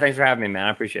 Yeah, thanks for having me, man.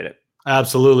 I appreciate it.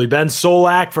 Absolutely. Ben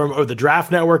Solak from the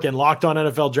Draft Network and Locked On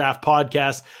NFL Draft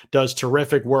Podcast does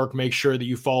terrific work. Make sure that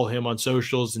you follow him on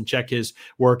socials and check his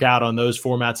work out on those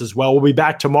formats as well. We'll be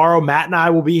back tomorrow. Matt and I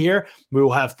will be here. We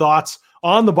will have thoughts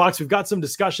on the Bucs. We've got some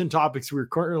discussion topics we're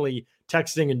currently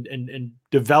texting and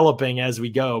developing as we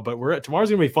go, but tomorrow's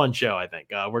gonna be a fun show. I think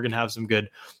we're gonna have some good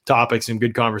topics and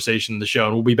good conversation in the show,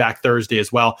 and we'll be back Thursday as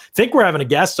well. I think we're having a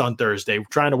guest on Thursday. We're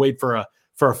trying to wait for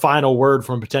a final word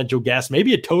from a potential guest,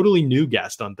 maybe a totally new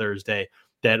guest on Thursday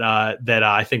that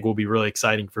I think will be really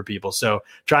exciting for people. So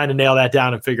trying to nail that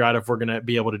down and figure out if we're going to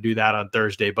be able to do that on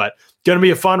Thursday. But going to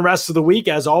be a fun rest of the week.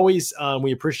 As always,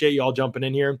 we appreciate you all jumping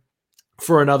in here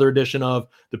for another edition of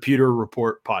the Pewter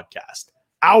Report podcast.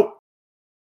 Out.